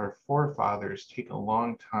of our forefathers take a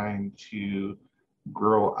long time to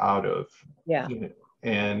grow out of. Yeah. You know,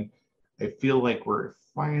 and I feel like we're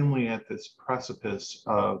finally at this precipice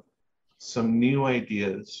of some new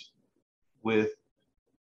ideas with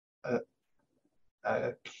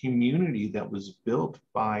a community that was built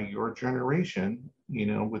by your generation, you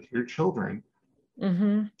know, with your children,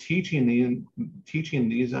 teaching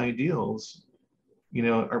these ideals. You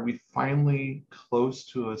know, are we finally close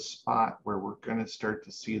to a spot where we're going to start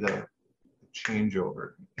to see the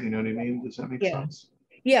changeover? You know what I mean? Does that make sense?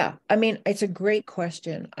 Yeah. I mean, it's a great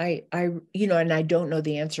question. You know, and I don't know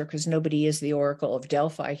the answer because nobody is the Oracle of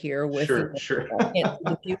Delphi here with Sure.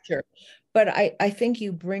 the future. But I think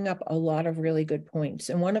you bring up a lot of really good points.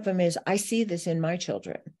 And one of them is I see this in my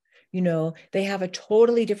children. You know, they have a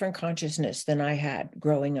totally different consciousness than I had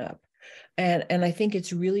growing up. And I think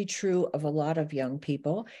it's really true of a lot of young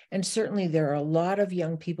people. And certainly there are a lot of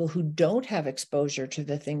young people who don't have exposure to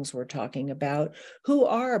the things we're talking about, who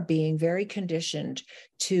are being very conditioned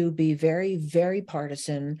to be very, very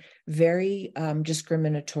partisan, very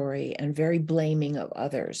discriminatory, and very blaming of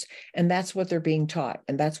others. And that's what they're being taught.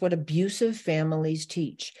 And that's what abusive families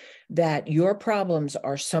teach, that your problems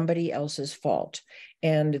are somebody else's fault.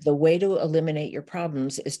 And the way to eliminate your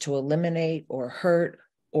problems is to eliminate or hurt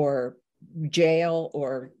or jail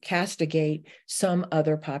or castigate some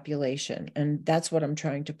other population. And that's what I'm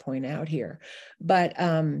trying to point out here. But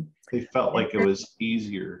they felt like it was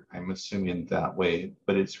easier, I'm assuming, that way,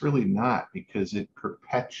 but it's really not, because it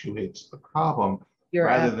perpetuates the problem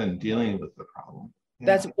rather than dealing with the problem.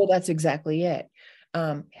 Yeah. That's exactly it.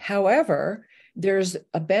 However, there's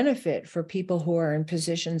a benefit for people who are in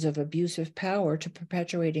positions of abusive power to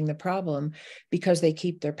perpetuating the problem, because they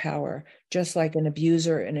keep their power, just like an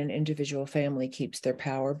abuser in an individual family keeps their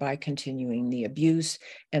power by continuing the abuse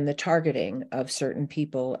and the targeting of certain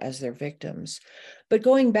people as their victims. But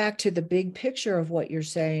going back to the big picture of what you're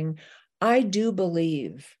saying, I do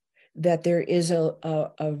believe that there is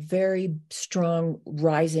a very strong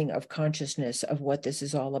rising of consciousness of what this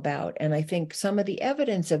is all about. And I think some of the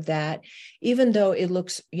evidence of that, even though it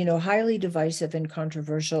looks, you know, highly divisive and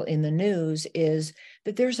controversial in the news, is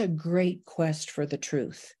that there's a great quest for the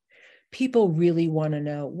truth. People really want to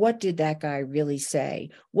know, what did that guy really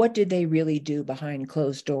say? What did they really do behind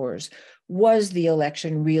closed doors? Was the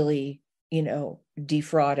election really, you know,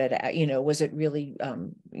 defrauded? You know, was it really,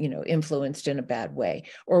 you know, influenced in a bad way?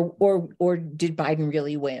 Or did Biden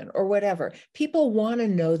really win? Or whatever. People want to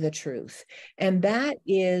know the truth. And that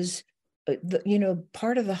is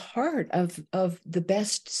part of the heart of the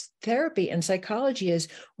best therapy and psychology is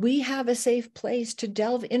we have a safe place to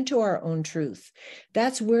delve into our own truth.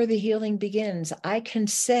 That's where the healing begins. I can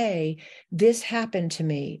say, this happened to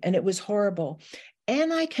me and it was horrible.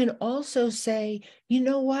 And I can also say, you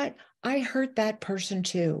know what? I hurt that person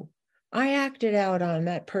too. I acted out on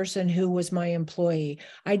that person who was my employee.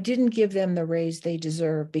 I didn't give them the raise they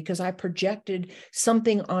deserve because I projected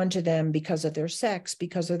something onto them because of their sex,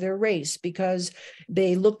 because of their race, because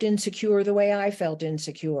they looked insecure the way I felt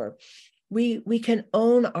insecure. We can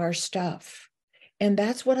own our stuff. And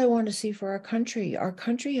that's what I want to see for our country. Our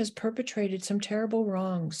country has perpetrated some terrible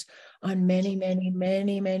wrongs on many, many,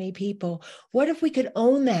 many, many people. What if we could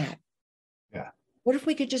own that? Yeah. What if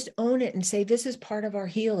we could just own it and say, this is part of our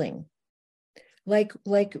healing? Like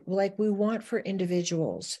we want for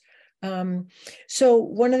individuals. So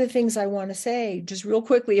one of the things I want to say, just real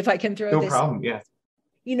quickly, if I can throw No this, problem. Yeah.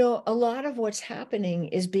 A lot of what's happening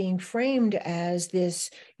is being framed as this,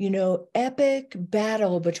 epic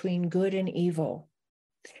battle between good and evil.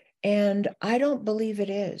 And I don't believe it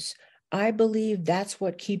is. I believe that's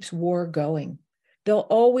what keeps war going. There'll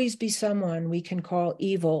always be someone we can call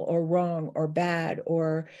evil or wrong or bad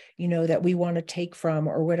or, that we want to take from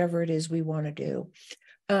or whatever it is we want to do.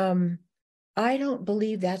 I don't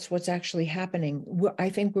believe that's what's actually happening.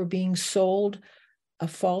 I think we're being sold a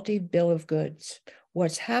faulty bill of goods.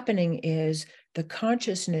 What's happening is the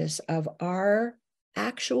consciousness of our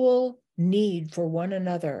actual need for one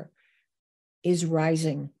another is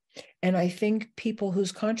rising. And I think people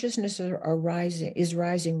whose consciousness is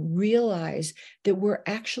rising realize that we're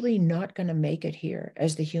actually not going to make it here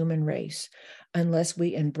as the human race unless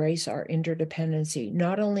we embrace our interdependency,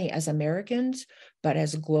 not only as Americans, but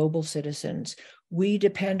as global citizens. We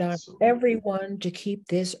depend on everyone to keep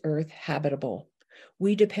this earth habitable.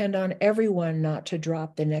 We depend on everyone not to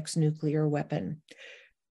drop the next nuclear weapon.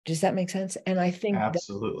 Does that make sense? And I think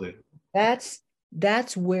absolutely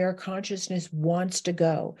that's where consciousness wants to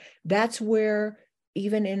go. That's where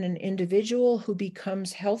even in an individual who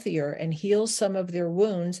becomes healthier and heals some of their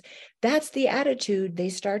wounds, that's the attitude they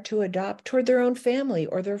start to adopt toward their own family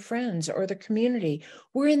or their friends or the community.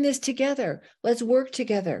 We're in this together. Let's work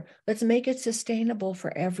together. Let's make it sustainable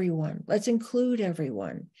for everyone. Let's include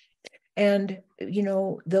everyone. And,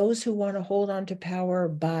 those who want to hold on to power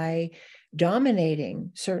by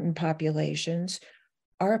dominating certain populations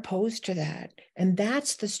are opposed to that. And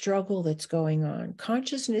that's the struggle that's going on.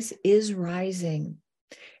 Consciousness is rising.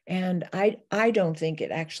 And I don't think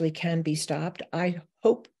it actually can be stopped. I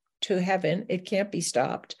hope to heaven it can't be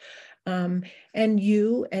stopped. And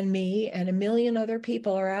you and me and a million other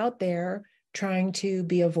people are out there trying to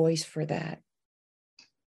be a voice for that.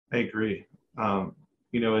 I agree.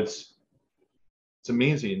 It's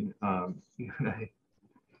amazing. You and I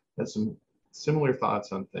had some similar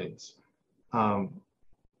thoughts on things.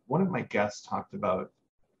 One of my guests talked about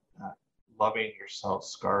loving yourself,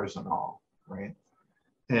 scars and all, right?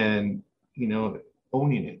 And,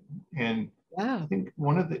 owning it. And I think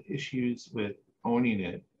one of the issues with owning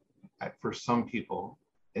it for some people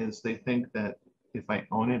is they think that if I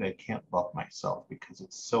own it, I can't love myself because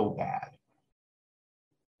it's so bad.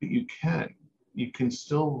 But you can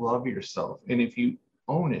still love yourself. And if you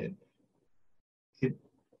own it,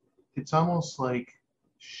 it's almost like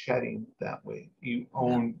shedding that way. You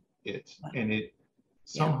own it and it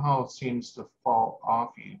somehow seems to fall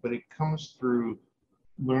off you, but it comes through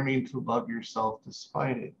learning to love yourself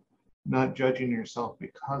despite it, not judging yourself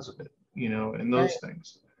because of it, and those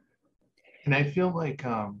things. And I feel like,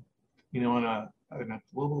 on a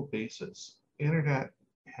global basis, the internet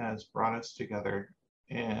has brought us together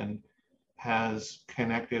and has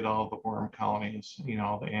connected all the worm colonies,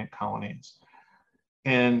 all the ant colonies.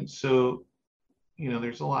 And so,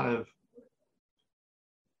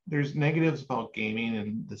 there's negatives about gaming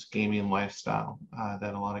and this gaming lifestyle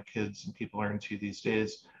that a lot of kids and people are into these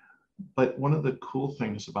days. But one of the cool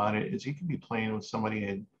things about it is you can be playing with somebody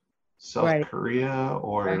in South Korea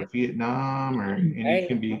or Vietnam, and you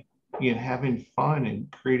can be having fun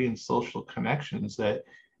and creating social connections that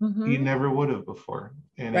you never would have before.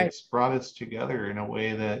 And it's brought us together in a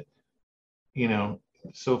way that,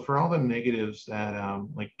 so for all the negatives that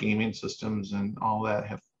like gaming systems and all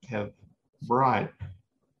that have brought,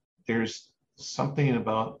 there's something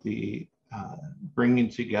about the bringing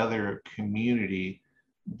together a community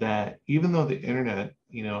that, even though the internet,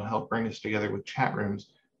 helped bring us together with chat rooms,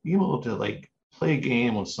 being able to like play a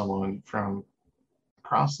game with someone from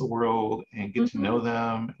across the world and get to know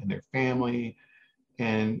them and their family,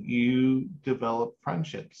 and you develop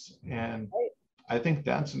friendships. And I think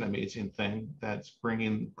that's an amazing thing that's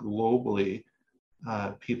bringing globally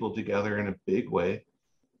people together in a big way.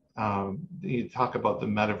 You talk about the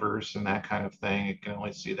metaverse and that kind of thing. You can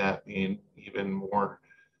only see that being even more,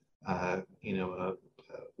 a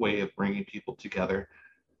way of bringing people together.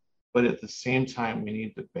 But at the same time, we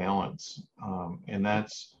need the balance, and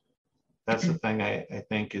that's the thing I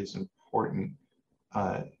think is important.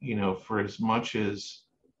 For as much as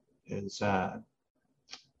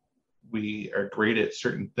we are great at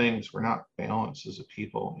certain things, we're not balanced as a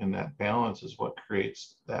people, and that balance is what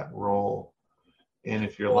creates that roll. And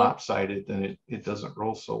if you're lopsided, then it doesn't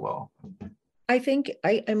roll so well. I think,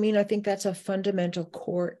 I think that's a fundamental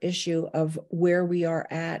core issue of where we are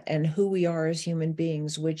at and who we are as human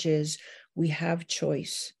beings, which is we have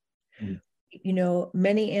choice.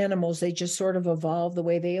 Many animals, they just sort of evolve the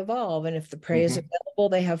way they evolve. And if the prey is available,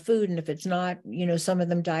 they have food. And if it's not, some of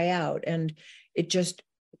them die out. And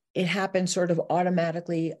it happens sort of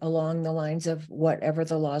automatically along the lines of whatever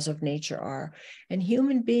the laws of nature are. And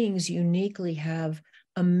human beings uniquely have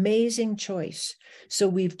amazing choice. So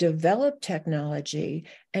we've developed technology,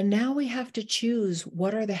 and now we have to choose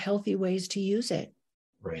what are the healthy ways to use it.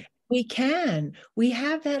 Right. We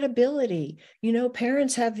have that ability.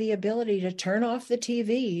 Parents have the ability to turn off the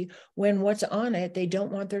TV when what's on it, they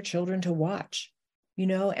don't want their children to watch.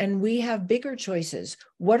 And we have bigger choices.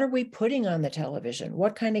 What are we putting on the television?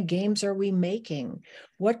 What kind of games are we making?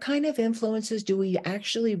 What kind of influences do we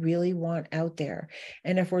actually really want out there?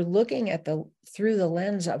 And if we're looking at through the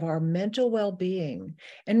lens of our mental well-being,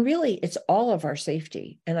 and really it's all of our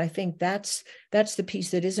safety. And I think that's the piece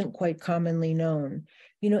that isn't quite commonly known.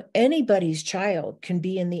 Anybody's child can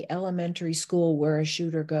be in the elementary school where a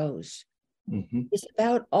shooter goes. It's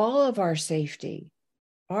about all of our safety.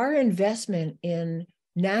 Our investment in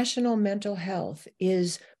national mental health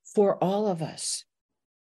is for all of us.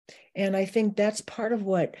 And I think that's part of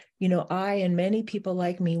what, I and many people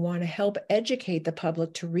like me want to help educate the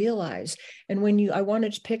public to realize. And I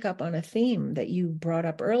wanted to pick up on a theme that you brought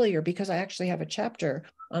up earlier, because I actually have a chapter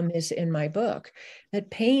on this in my book,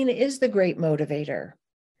 that pain is the great motivator.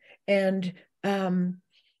 And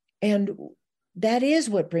that is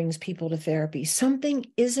what brings people to therapy. Something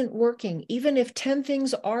isn't working. Even if 10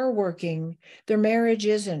 things are working, their marriage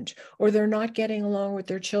isn't, or they're not getting along with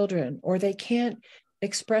their children, or they can't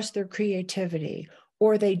express their creativity,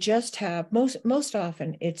 or they just have, most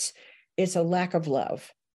often it's a lack of love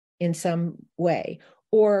in some way,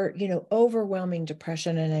 or, overwhelming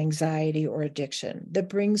depression and anxiety or addiction that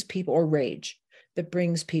brings people, or rage that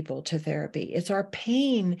brings people to therapy. It's our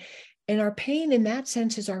pain, and our pain in that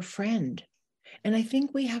sense is our friend. And I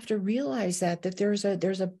think we have to realize that there's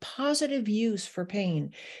a positive use for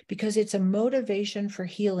pain, because it's a motivation for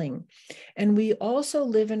healing. And we also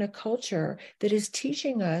live in a culture that is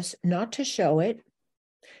teaching us not to show it,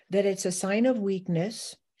 that it's a sign of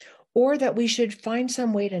weakness, or that we should find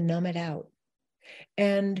some way to numb it out.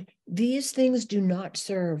 And these things do not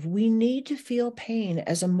serve. We need to feel pain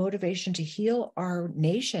as a motivation to heal our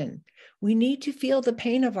nation. We need to feel the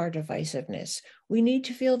pain of our divisiveness. We need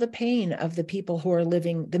to feel the pain of the people who are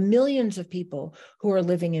living, the millions of people who are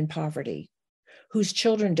living in poverty, whose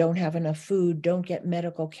children don't have enough food, don't get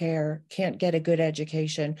medical care, can't get a good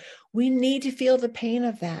education. We need to feel the pain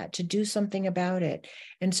of that to do something about it.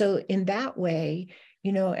 And so in that way,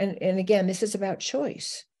 and again, this is about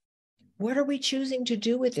choice. What are we choosing to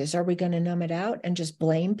do with this? Are we going to numb it out and just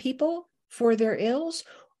blame people for their ills?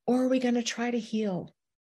 Or are we going to try to heal?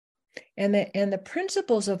 And the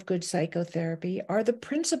principles of good psychotherapy are the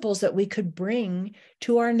principles that we could bring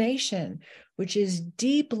to our nation, which is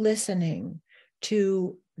deep listening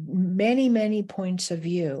to many, many points of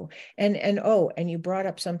view. And you brought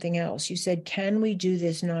up something else. You said, can we do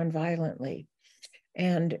this nonviolently?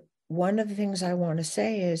 And one of the things I want to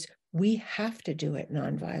say is, we have to do it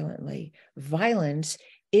nonviolently. Violence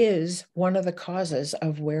is one of the causes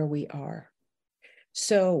of where we are.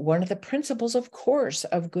 So one of the principles, of course,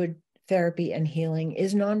 of good therapy and healing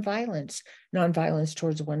is nonviolence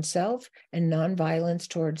towards oneself and nonviolence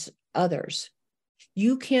towards others.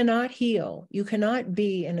 You cannot heal. You cannot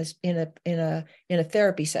be in a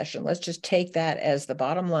therapy session. Let's just take that as the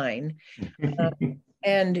bottom line,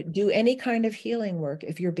 and do any kind of healing work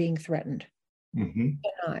if you're being threatened. You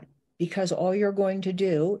cannot. Because all you're going to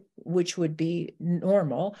do, which would be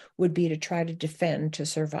normal, would be to try to defend to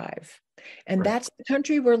survive. And that's the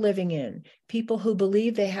country we're living in. People who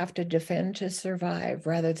believe they have to defend to survive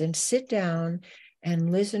rather than sit down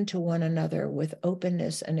and listen to one another with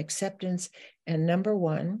openness and acceptance. And number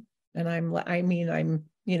one, and I'm like,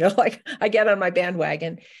 I get on my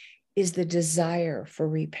bandwagon, is the desire for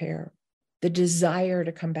repair. the desire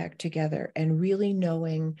to come back together, and really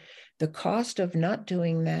knowing the cost of not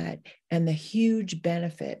doing that and the huge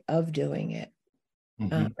benefit of doing it.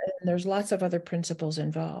 And there's lots of other principles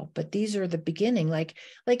involved, but these are the beginning. Like,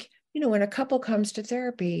 when a couple comes to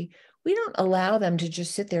therapy, we don't allow them to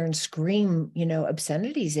just sit there and scream,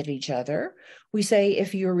 obscenities at each other. We say,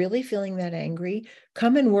 if you're really feeling that angry,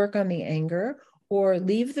 come and work on the anger, or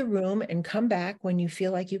leave the room and come back when you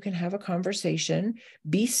feel like you can have a conversation.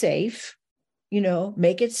 Be safe,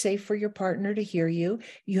 make it safe for your partner to hear you.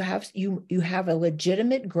 You have a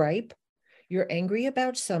legitimate gripe. You're angry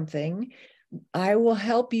about something. I will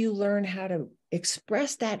help you learn how to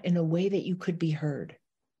express that in a way that you could be heard.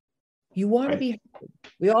 You want to be heard.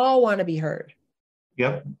 We all want to be heard.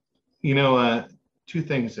 Yep. Two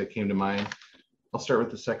things that came to mind. I'll start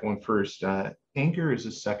with the second one first. Anger is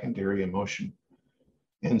a secondary emotion.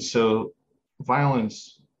 And so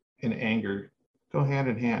violence and anger go hand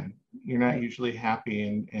in hand. You're not usually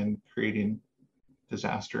happy and creating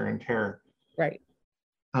disaster and terror. Right.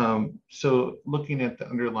 So looking at the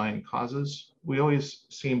underlying causes, we always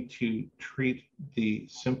seem to treat the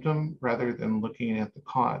symptom rather than looking at the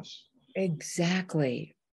cause.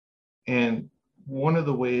 Exactly. And one of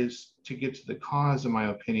the ways to get to the cause, in my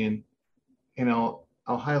opinion, and I'll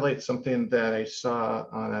highlight something that I saw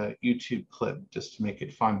on a YouTube clip just to make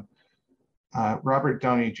it fun. Robert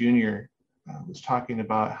Downey Jr. Was talking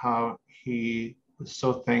about how he was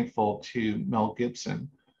so thankful to Mel Gibson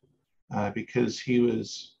because he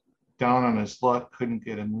was down on his luck, couldn't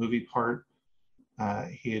get a movie part.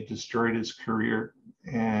 He had destroyed his career,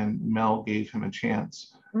 and Mel gave him a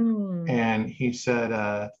chance. And he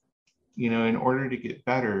said, in order to get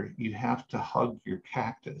better, you have to hug your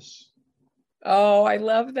cactus. Oh, I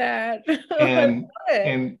love that.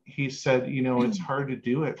 And he said, it's hard to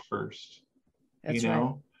do at first, That's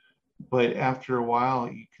right. But after a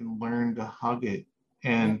while, you can learn to hug it.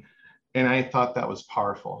 And I thought that was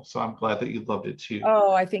powerful. So I'm glad that you loved it too.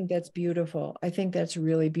 Oh, I think that's beautiful. I think that's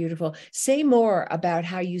really beautiful. Say more about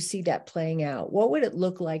how you see that playing out. What would it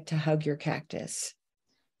look like to hug your cactus?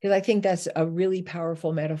 Because I think that's a really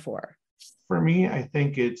powerful metaphor. For me, I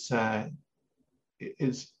think it's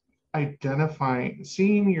identifying,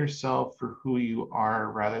 seeing yourself for who you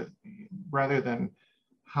are rather than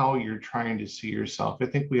how you're trying to see yourself. I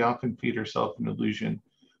think we often feed ourselves an illusion,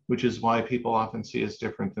 which is why people often see us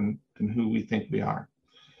different than who we think we are.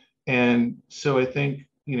 And so I think,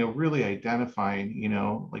 really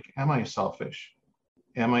identifying, like, am I selfish?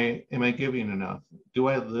 Am I giving enough? Do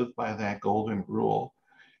I live by that golden rule?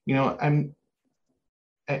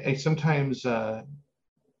 I sometimes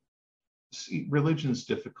see religion's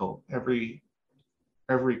difficult. Every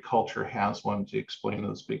culture has one to explain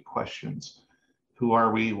those big questions. Who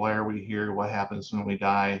are we? Why are we here? What happens when we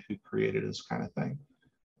die? Who created us? Kind of thing.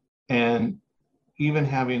 And even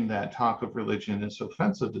having that talk of religion is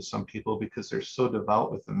offensive to some people because they're so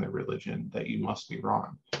devout within their religion that you must be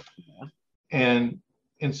wrong. Yeah.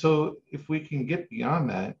 And so if we can get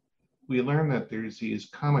beyond that, we learn that there's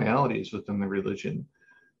these commonalities within the religion,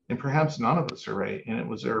 and perhaps none of us are right. And it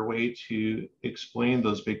was our way to explain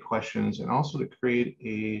those big questions and also to create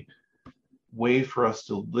a way for us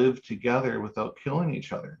to live together without killing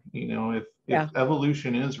each other. If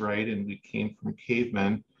evolution is right and we came from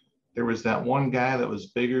cavemen, there was that one guy that was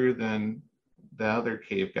bigger than the other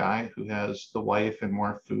cave guy who has the wife and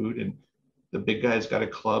more food, and the big guy's got a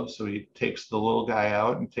club, so he takes the little guy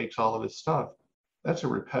out and takes all of his stuff. That's a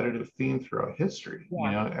repetitive theme throughout history.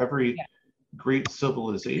 Every great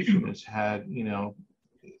civilization has had,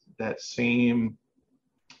 that same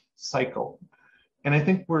cycle. And I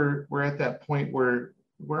think we're at that point where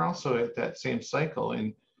we're also at that same cycle,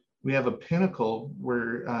 and we have a pinnacle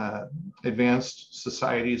where advanced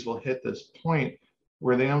societies will hit this point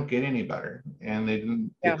where they don't get any better, and they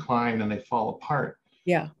decline and they fall apart.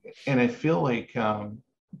 Yeah. And I feel like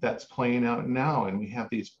that's playing out now, and we have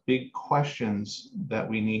these big questions that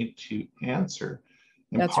we need to answer.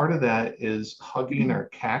 And part of that is hugging our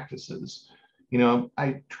cactuses.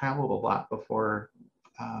 I traveled a lot before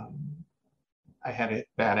I had a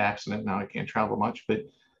bad accident. Now I can't travel much, but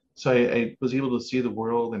so I was able to see the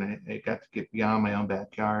world, and I got to get beyond my own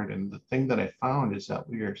backyard. And the thing that I found is that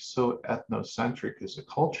we are so ethnocentric as a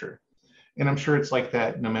culture. And I'm sure it's like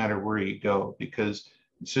that no matter where you go, because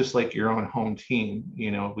it's just like your own home team.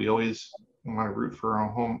 We always want to root for our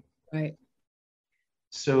own home. Right.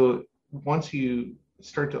 So once you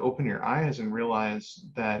start to open your eyes and realize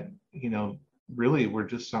that, really we're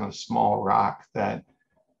just on a small rock that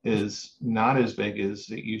is not as big as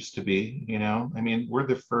it used to be. We're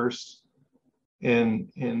the first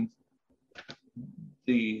in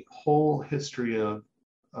the whole history of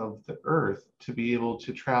of the earth to be able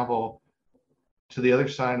to travel to the other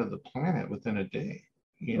side of the planet within a day,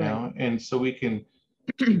 you know? And so we can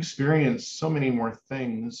experience so many more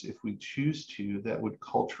things if we choose to that would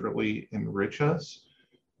culturally enrich us.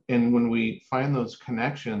 And when we find those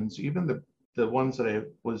connections, even the ones that I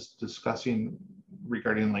was discussing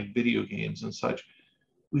regarding like video games and such,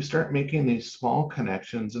 we start making these small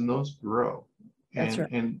connections and those grow. That's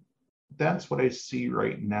right. And that's what I see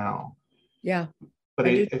right now. Yeah. But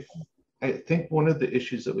I think one of the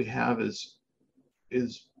issues that we have is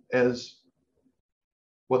as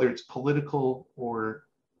whether it's political or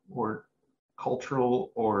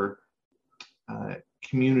cultural or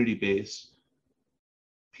community based,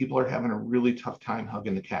 people are having a really tough time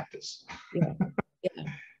hugging the cactus. Yeah. Yeah.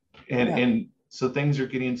 And so things are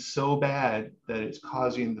getting so bad that it's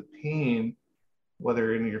causing the pain,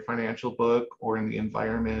 whether in your financial book or in the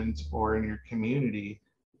environment or in your community,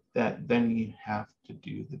 that then you have to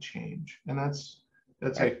do the change. And that's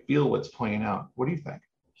I feel what's playing out. What do you think?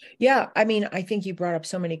 Yeah, I mean, I think you brought up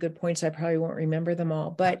so many good points. I probably won't remember them all,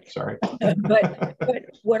 but sorry. but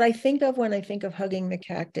what I think of when I think of hugging the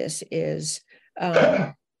cactus is,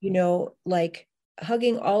 you know, like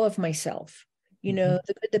hugging all of myself, you know,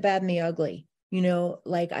 the good, the bad, and the ugly. You know,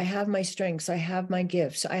 like I have my strengths, I have my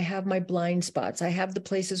gifts, I have my blind spots, I have the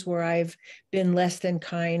places where I've been less than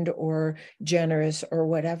kind or generous or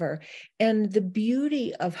whatever. And the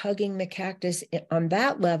beauty of hugging the cactus on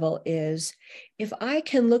that level is if I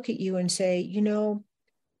can look at you and say, you know,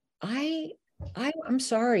 I'm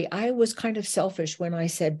sorry, I was kind of selfish when I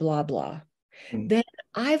said blah, blah. Then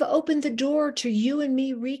I've opened the door to you and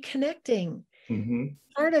me reconnecting,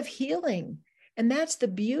 part of healing. And that's the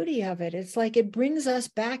beauty of it. It's like it brings us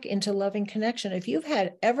back into loving connection. If you've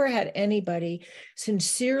ever had anybody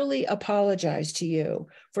sincerely apologize to you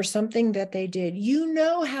for something that they did, you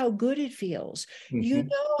know how good it feels. You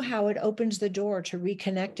know how it opens the door to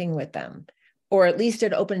reconnecting with them, or at least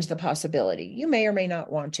it opens the possibility. You may or may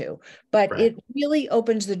not want to, but it really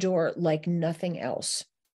opens the door like nothing else.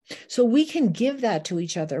 So we can give that to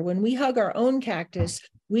each other. When we hug our own cactus,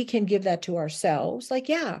 we can give that to ourselves. Like,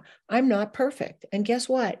 yeah, I'm not perfect. And guess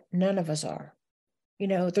what? None of us are. You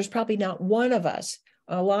know, there's probably not one of us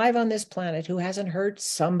alive on this planet who hasn't hurt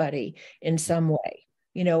somebody in some way,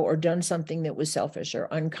 you know, or done something that was selfish or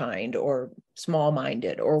unkind or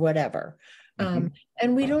small-minded or whatever. And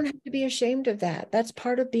we don't have to be ashamed of that. That's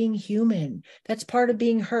part of being human. That's part of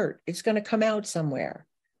being hurt. It's going to come out somewhere.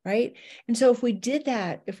 Right. And so if we did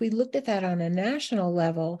that, if we looked at that on a national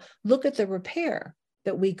level, look at the repair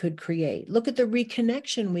that we could create, look at the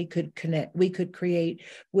reconnection we could create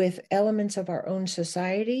with elements of our own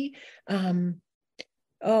society. And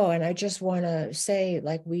I just want to say,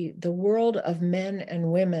 like, the world of men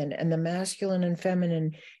and women and the masculine and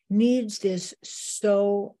feminine needs this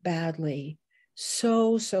so badly.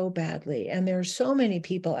 So badly. And there are so many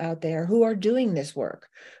people out there who are doing this work,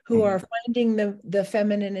 who are finding the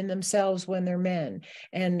feminine in themselves when they're men,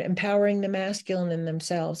 and empowering the masculine in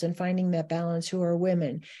themselves and finding that balance, who are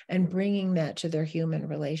women, and bringing that to their human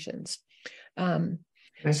relations. Can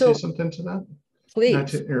I say something to that?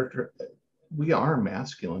 Please. We are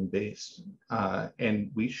masculine based, and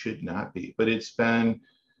we should not be, but it's been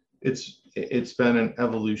an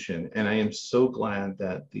evolution, and I am so glad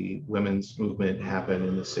that the women's movement happened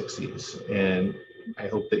in the 60s, and I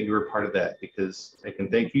hope that you were part of that, because I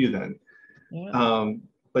can thank you then.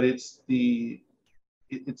 But it's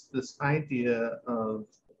this idea of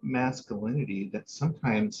masculinity that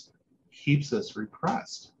sometimes keeps us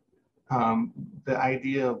repressed. The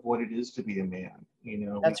idea of what it is to be a man, you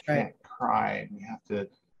know, we can't cry, we have to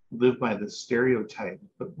live by the stereotype,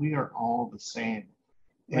 but we are all the same.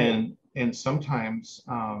 And sometimes,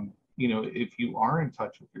 you know, if you are in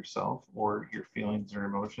touch with yourself or your feelings or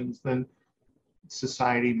emotions, then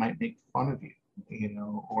society might make fun of you, you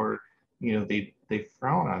know, or, you know, they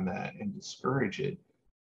frown on that and discourage it.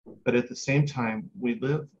 But at the same time, we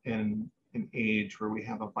live in an age where we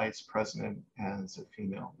have a vice president as a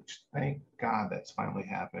female, which thank God that's finally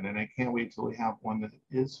happened. And I can't wait till we have one that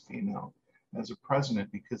is female as a president,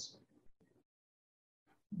 because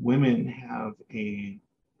women have a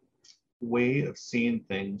way of seeing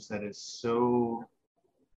things that is so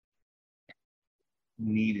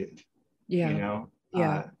needed. You know,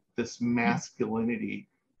 this masculinity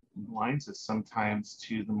blinds us sometimes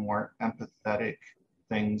to the more empathetic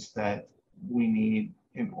things that we need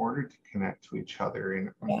in order to connect to each other,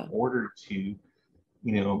 and in order to, you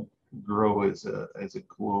know, grow as a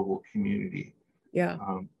global community.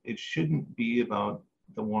 It shouldn't be about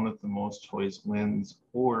the one with the most toys wins,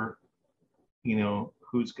 or, you know,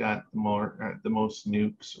 who's got the most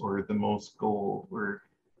nukes or the most gold, or,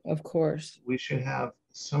 Of course. We should have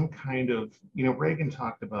some kind of, President Reagan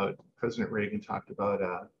talked about,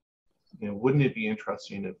 wouldn't it be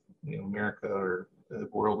interesting if, America or the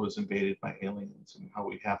world was invaded by aliens, and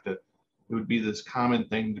how it would be this common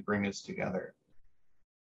thing to bring us together.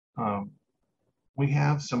 We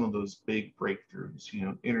have some of those big breakthroughs,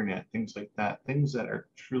 internet, things like that, things that are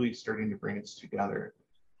truly starting to bring us together.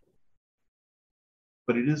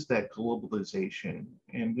 But it is that globalization,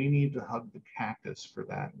 and we need to hug the cactus for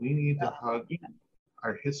that. We need to hug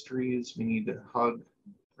our histories. We need to hug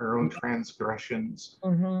our own transgressions.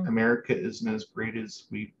 Mm-hmm. America isn't as great as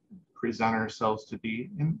we present ourselves to be,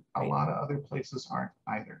 and a lot of other places aren't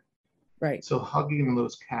either. Right. So hugging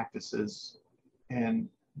those cactuses and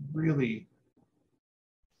really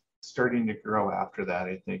starting to grow after that,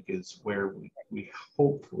 I think, is where we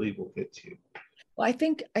hopefully will get to. Well, I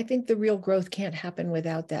think the real growth can't happen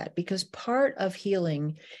without that, because part of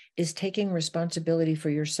healing is taking responsibility for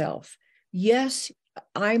yourself. Yes,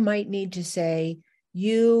 I might need to say,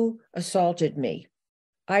 you assaulted me.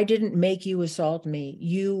 I didn't make you assault me.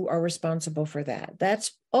 You are responsible for that.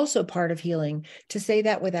 That's also part of healing, to say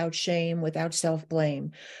that without shame, without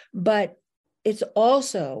self-blame. But it's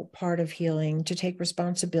also part of healing to take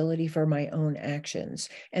responsibility for my own actions,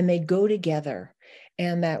 and they go together.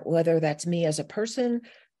 And that, whether that's me as a person,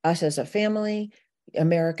 us as a family,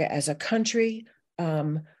 America as a country,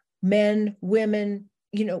 men, women,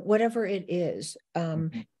 whatever it is,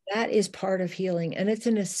 that is part of healing, and it's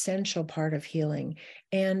an essential part of healing.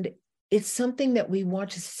 And it's something that we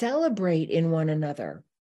want to celebrate in one another.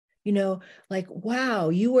 Like, wow,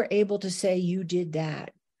 you were able to say you did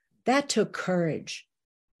that. That took courage.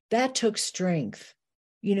 That took strength.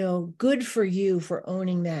 Good for you for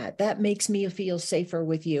owning that. That makes me feel safer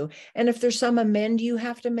with you. And if there's some amend you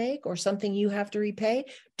have to make or something you have to repay,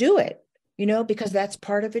 do it, because that's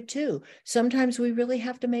part of it too. Sometimes we really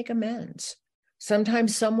have to make amends.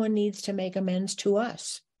 Sometimes someone needs to make amends to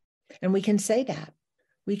us. And we can say that.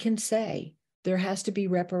 We can say there has to be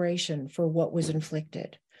reparation for what was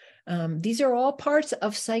inflicted. These are all parts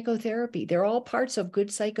of psychotherapy. They're all parts of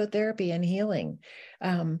good psychotherapy and healing.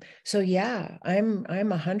 So yeah, I'm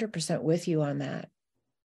 100% with you on that.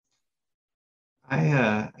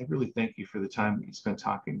 I really thank you for the time that you spent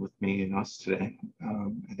talking with me and us today.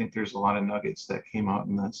 I think there's a lot of nuggets that came out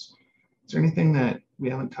in this. Is there anything that we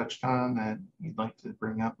haven't touched on that you'd like to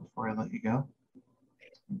bring up before I let you go?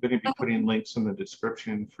 I'm going to be putting links in the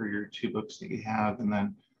description for your 2 books that you have, and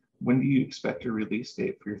then when do you expect a release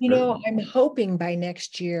date for your third one? I'm hoping by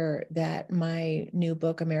next year that my new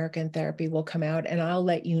book, American Therapy, will come out, and I'll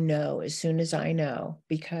let you know as soon as I know,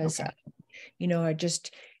 because, Okay. I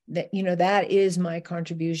just, that is my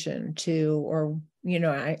contribution to, or,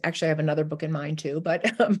 I actually have another book in mind too, but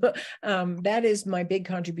that is my big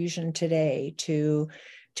contribution today to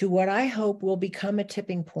what I hope will become a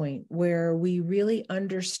tipping point where we really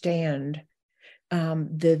understand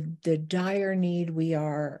the dire need we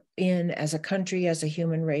are in as a country, as a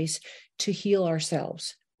human race, to heal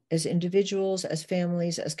ourselves as individuals, as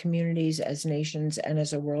families, as communities, as nations, and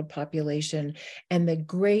as a world population, and the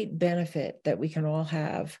great benefit that we can all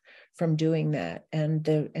have from doing that, and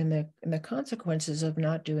the consequences of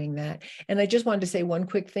not doing that. And I just wanted to say one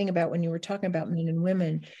quick thing about when you were talking about men and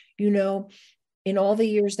women. In all the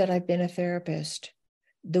years that I've been a therapist,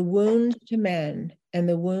 the wounds to men and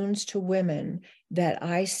the wounds to women that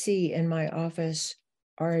I see in my office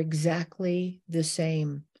are exactly the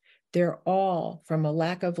same. They're all from a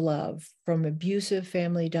lack of love, from abusive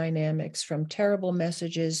family dynamics, from terrible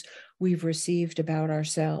messages we've received about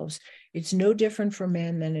ourselves. It's no different for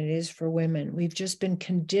men than it is for women. We've just been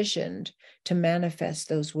conditioned to manifest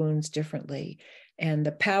those wounds differently. And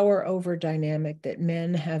the power over dynamic that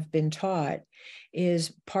men have been taught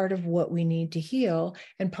is part of what we need to heal.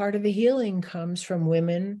 And part of the healing comes from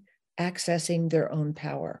women accessing their own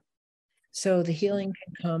power. So the healing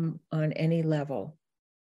can come on any level.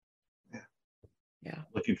 Yeah.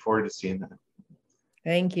 Looking forward to seeing that.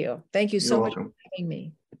 Thank you. Thank you so much for having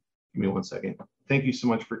me. Give me 1 second. Thank you so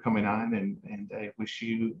much for coming on, and I wish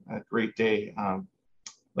you a great day. I'd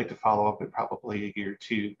like to follow up in probably a year or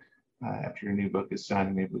 2 after your new book is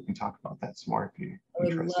done. Maybe we can talk about that some more if you're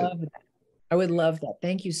interested. I would love that.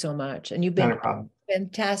 Thank you so much. And you've been a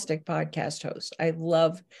fantastic podcast host. I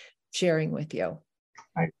love sharing with you.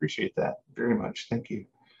 I appreciate that very much. Thank you.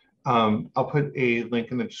 I'll put a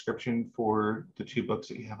link in the description for the 2 books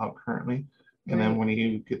that you have out currently. And then when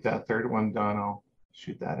you get that third one done, I'll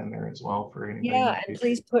shoot that in there as well for anybody. Yeah, and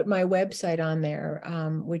please put my website on there,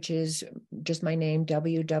 which is just my name,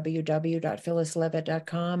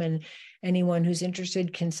 www.phyllisleavitt.com. And anyone who's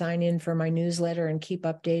interested can sign in for my newsletter and keep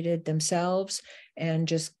updated themselves, and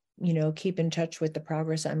just, keep in touch with the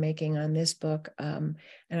progress I'm making on this book. And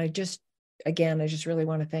I just really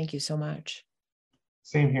want to thank you so much.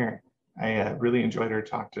 Same here. I really enjoyed our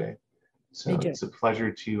talk today. So it's a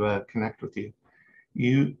pleasure to connect with you.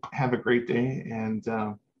 You have a great day, and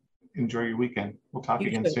enjoy your weekend. We'll talk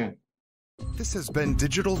again soon. This has been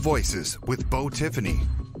Digital Voices with Bo Tiffany,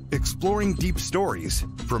 exploring deep stories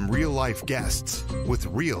from real-life guests with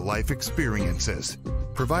real-life experiences,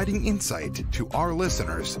 providing insight to our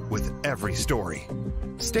listeners with every story.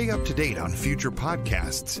 Stay up to date on future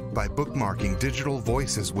podcasts by bookmarking Digital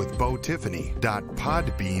Voices with Bo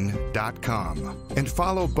Tiffany.podbean.com, and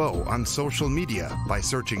follow Bo on social media by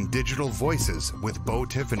searching Digital Voices with Bo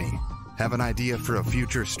Tiffany. Have an idea for a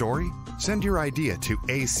future story? Send your idea to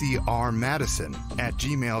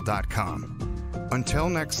acrmadison@gmail.com. Until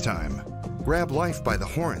next time, grab life by the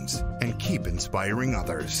horns and keep inspiring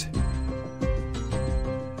others.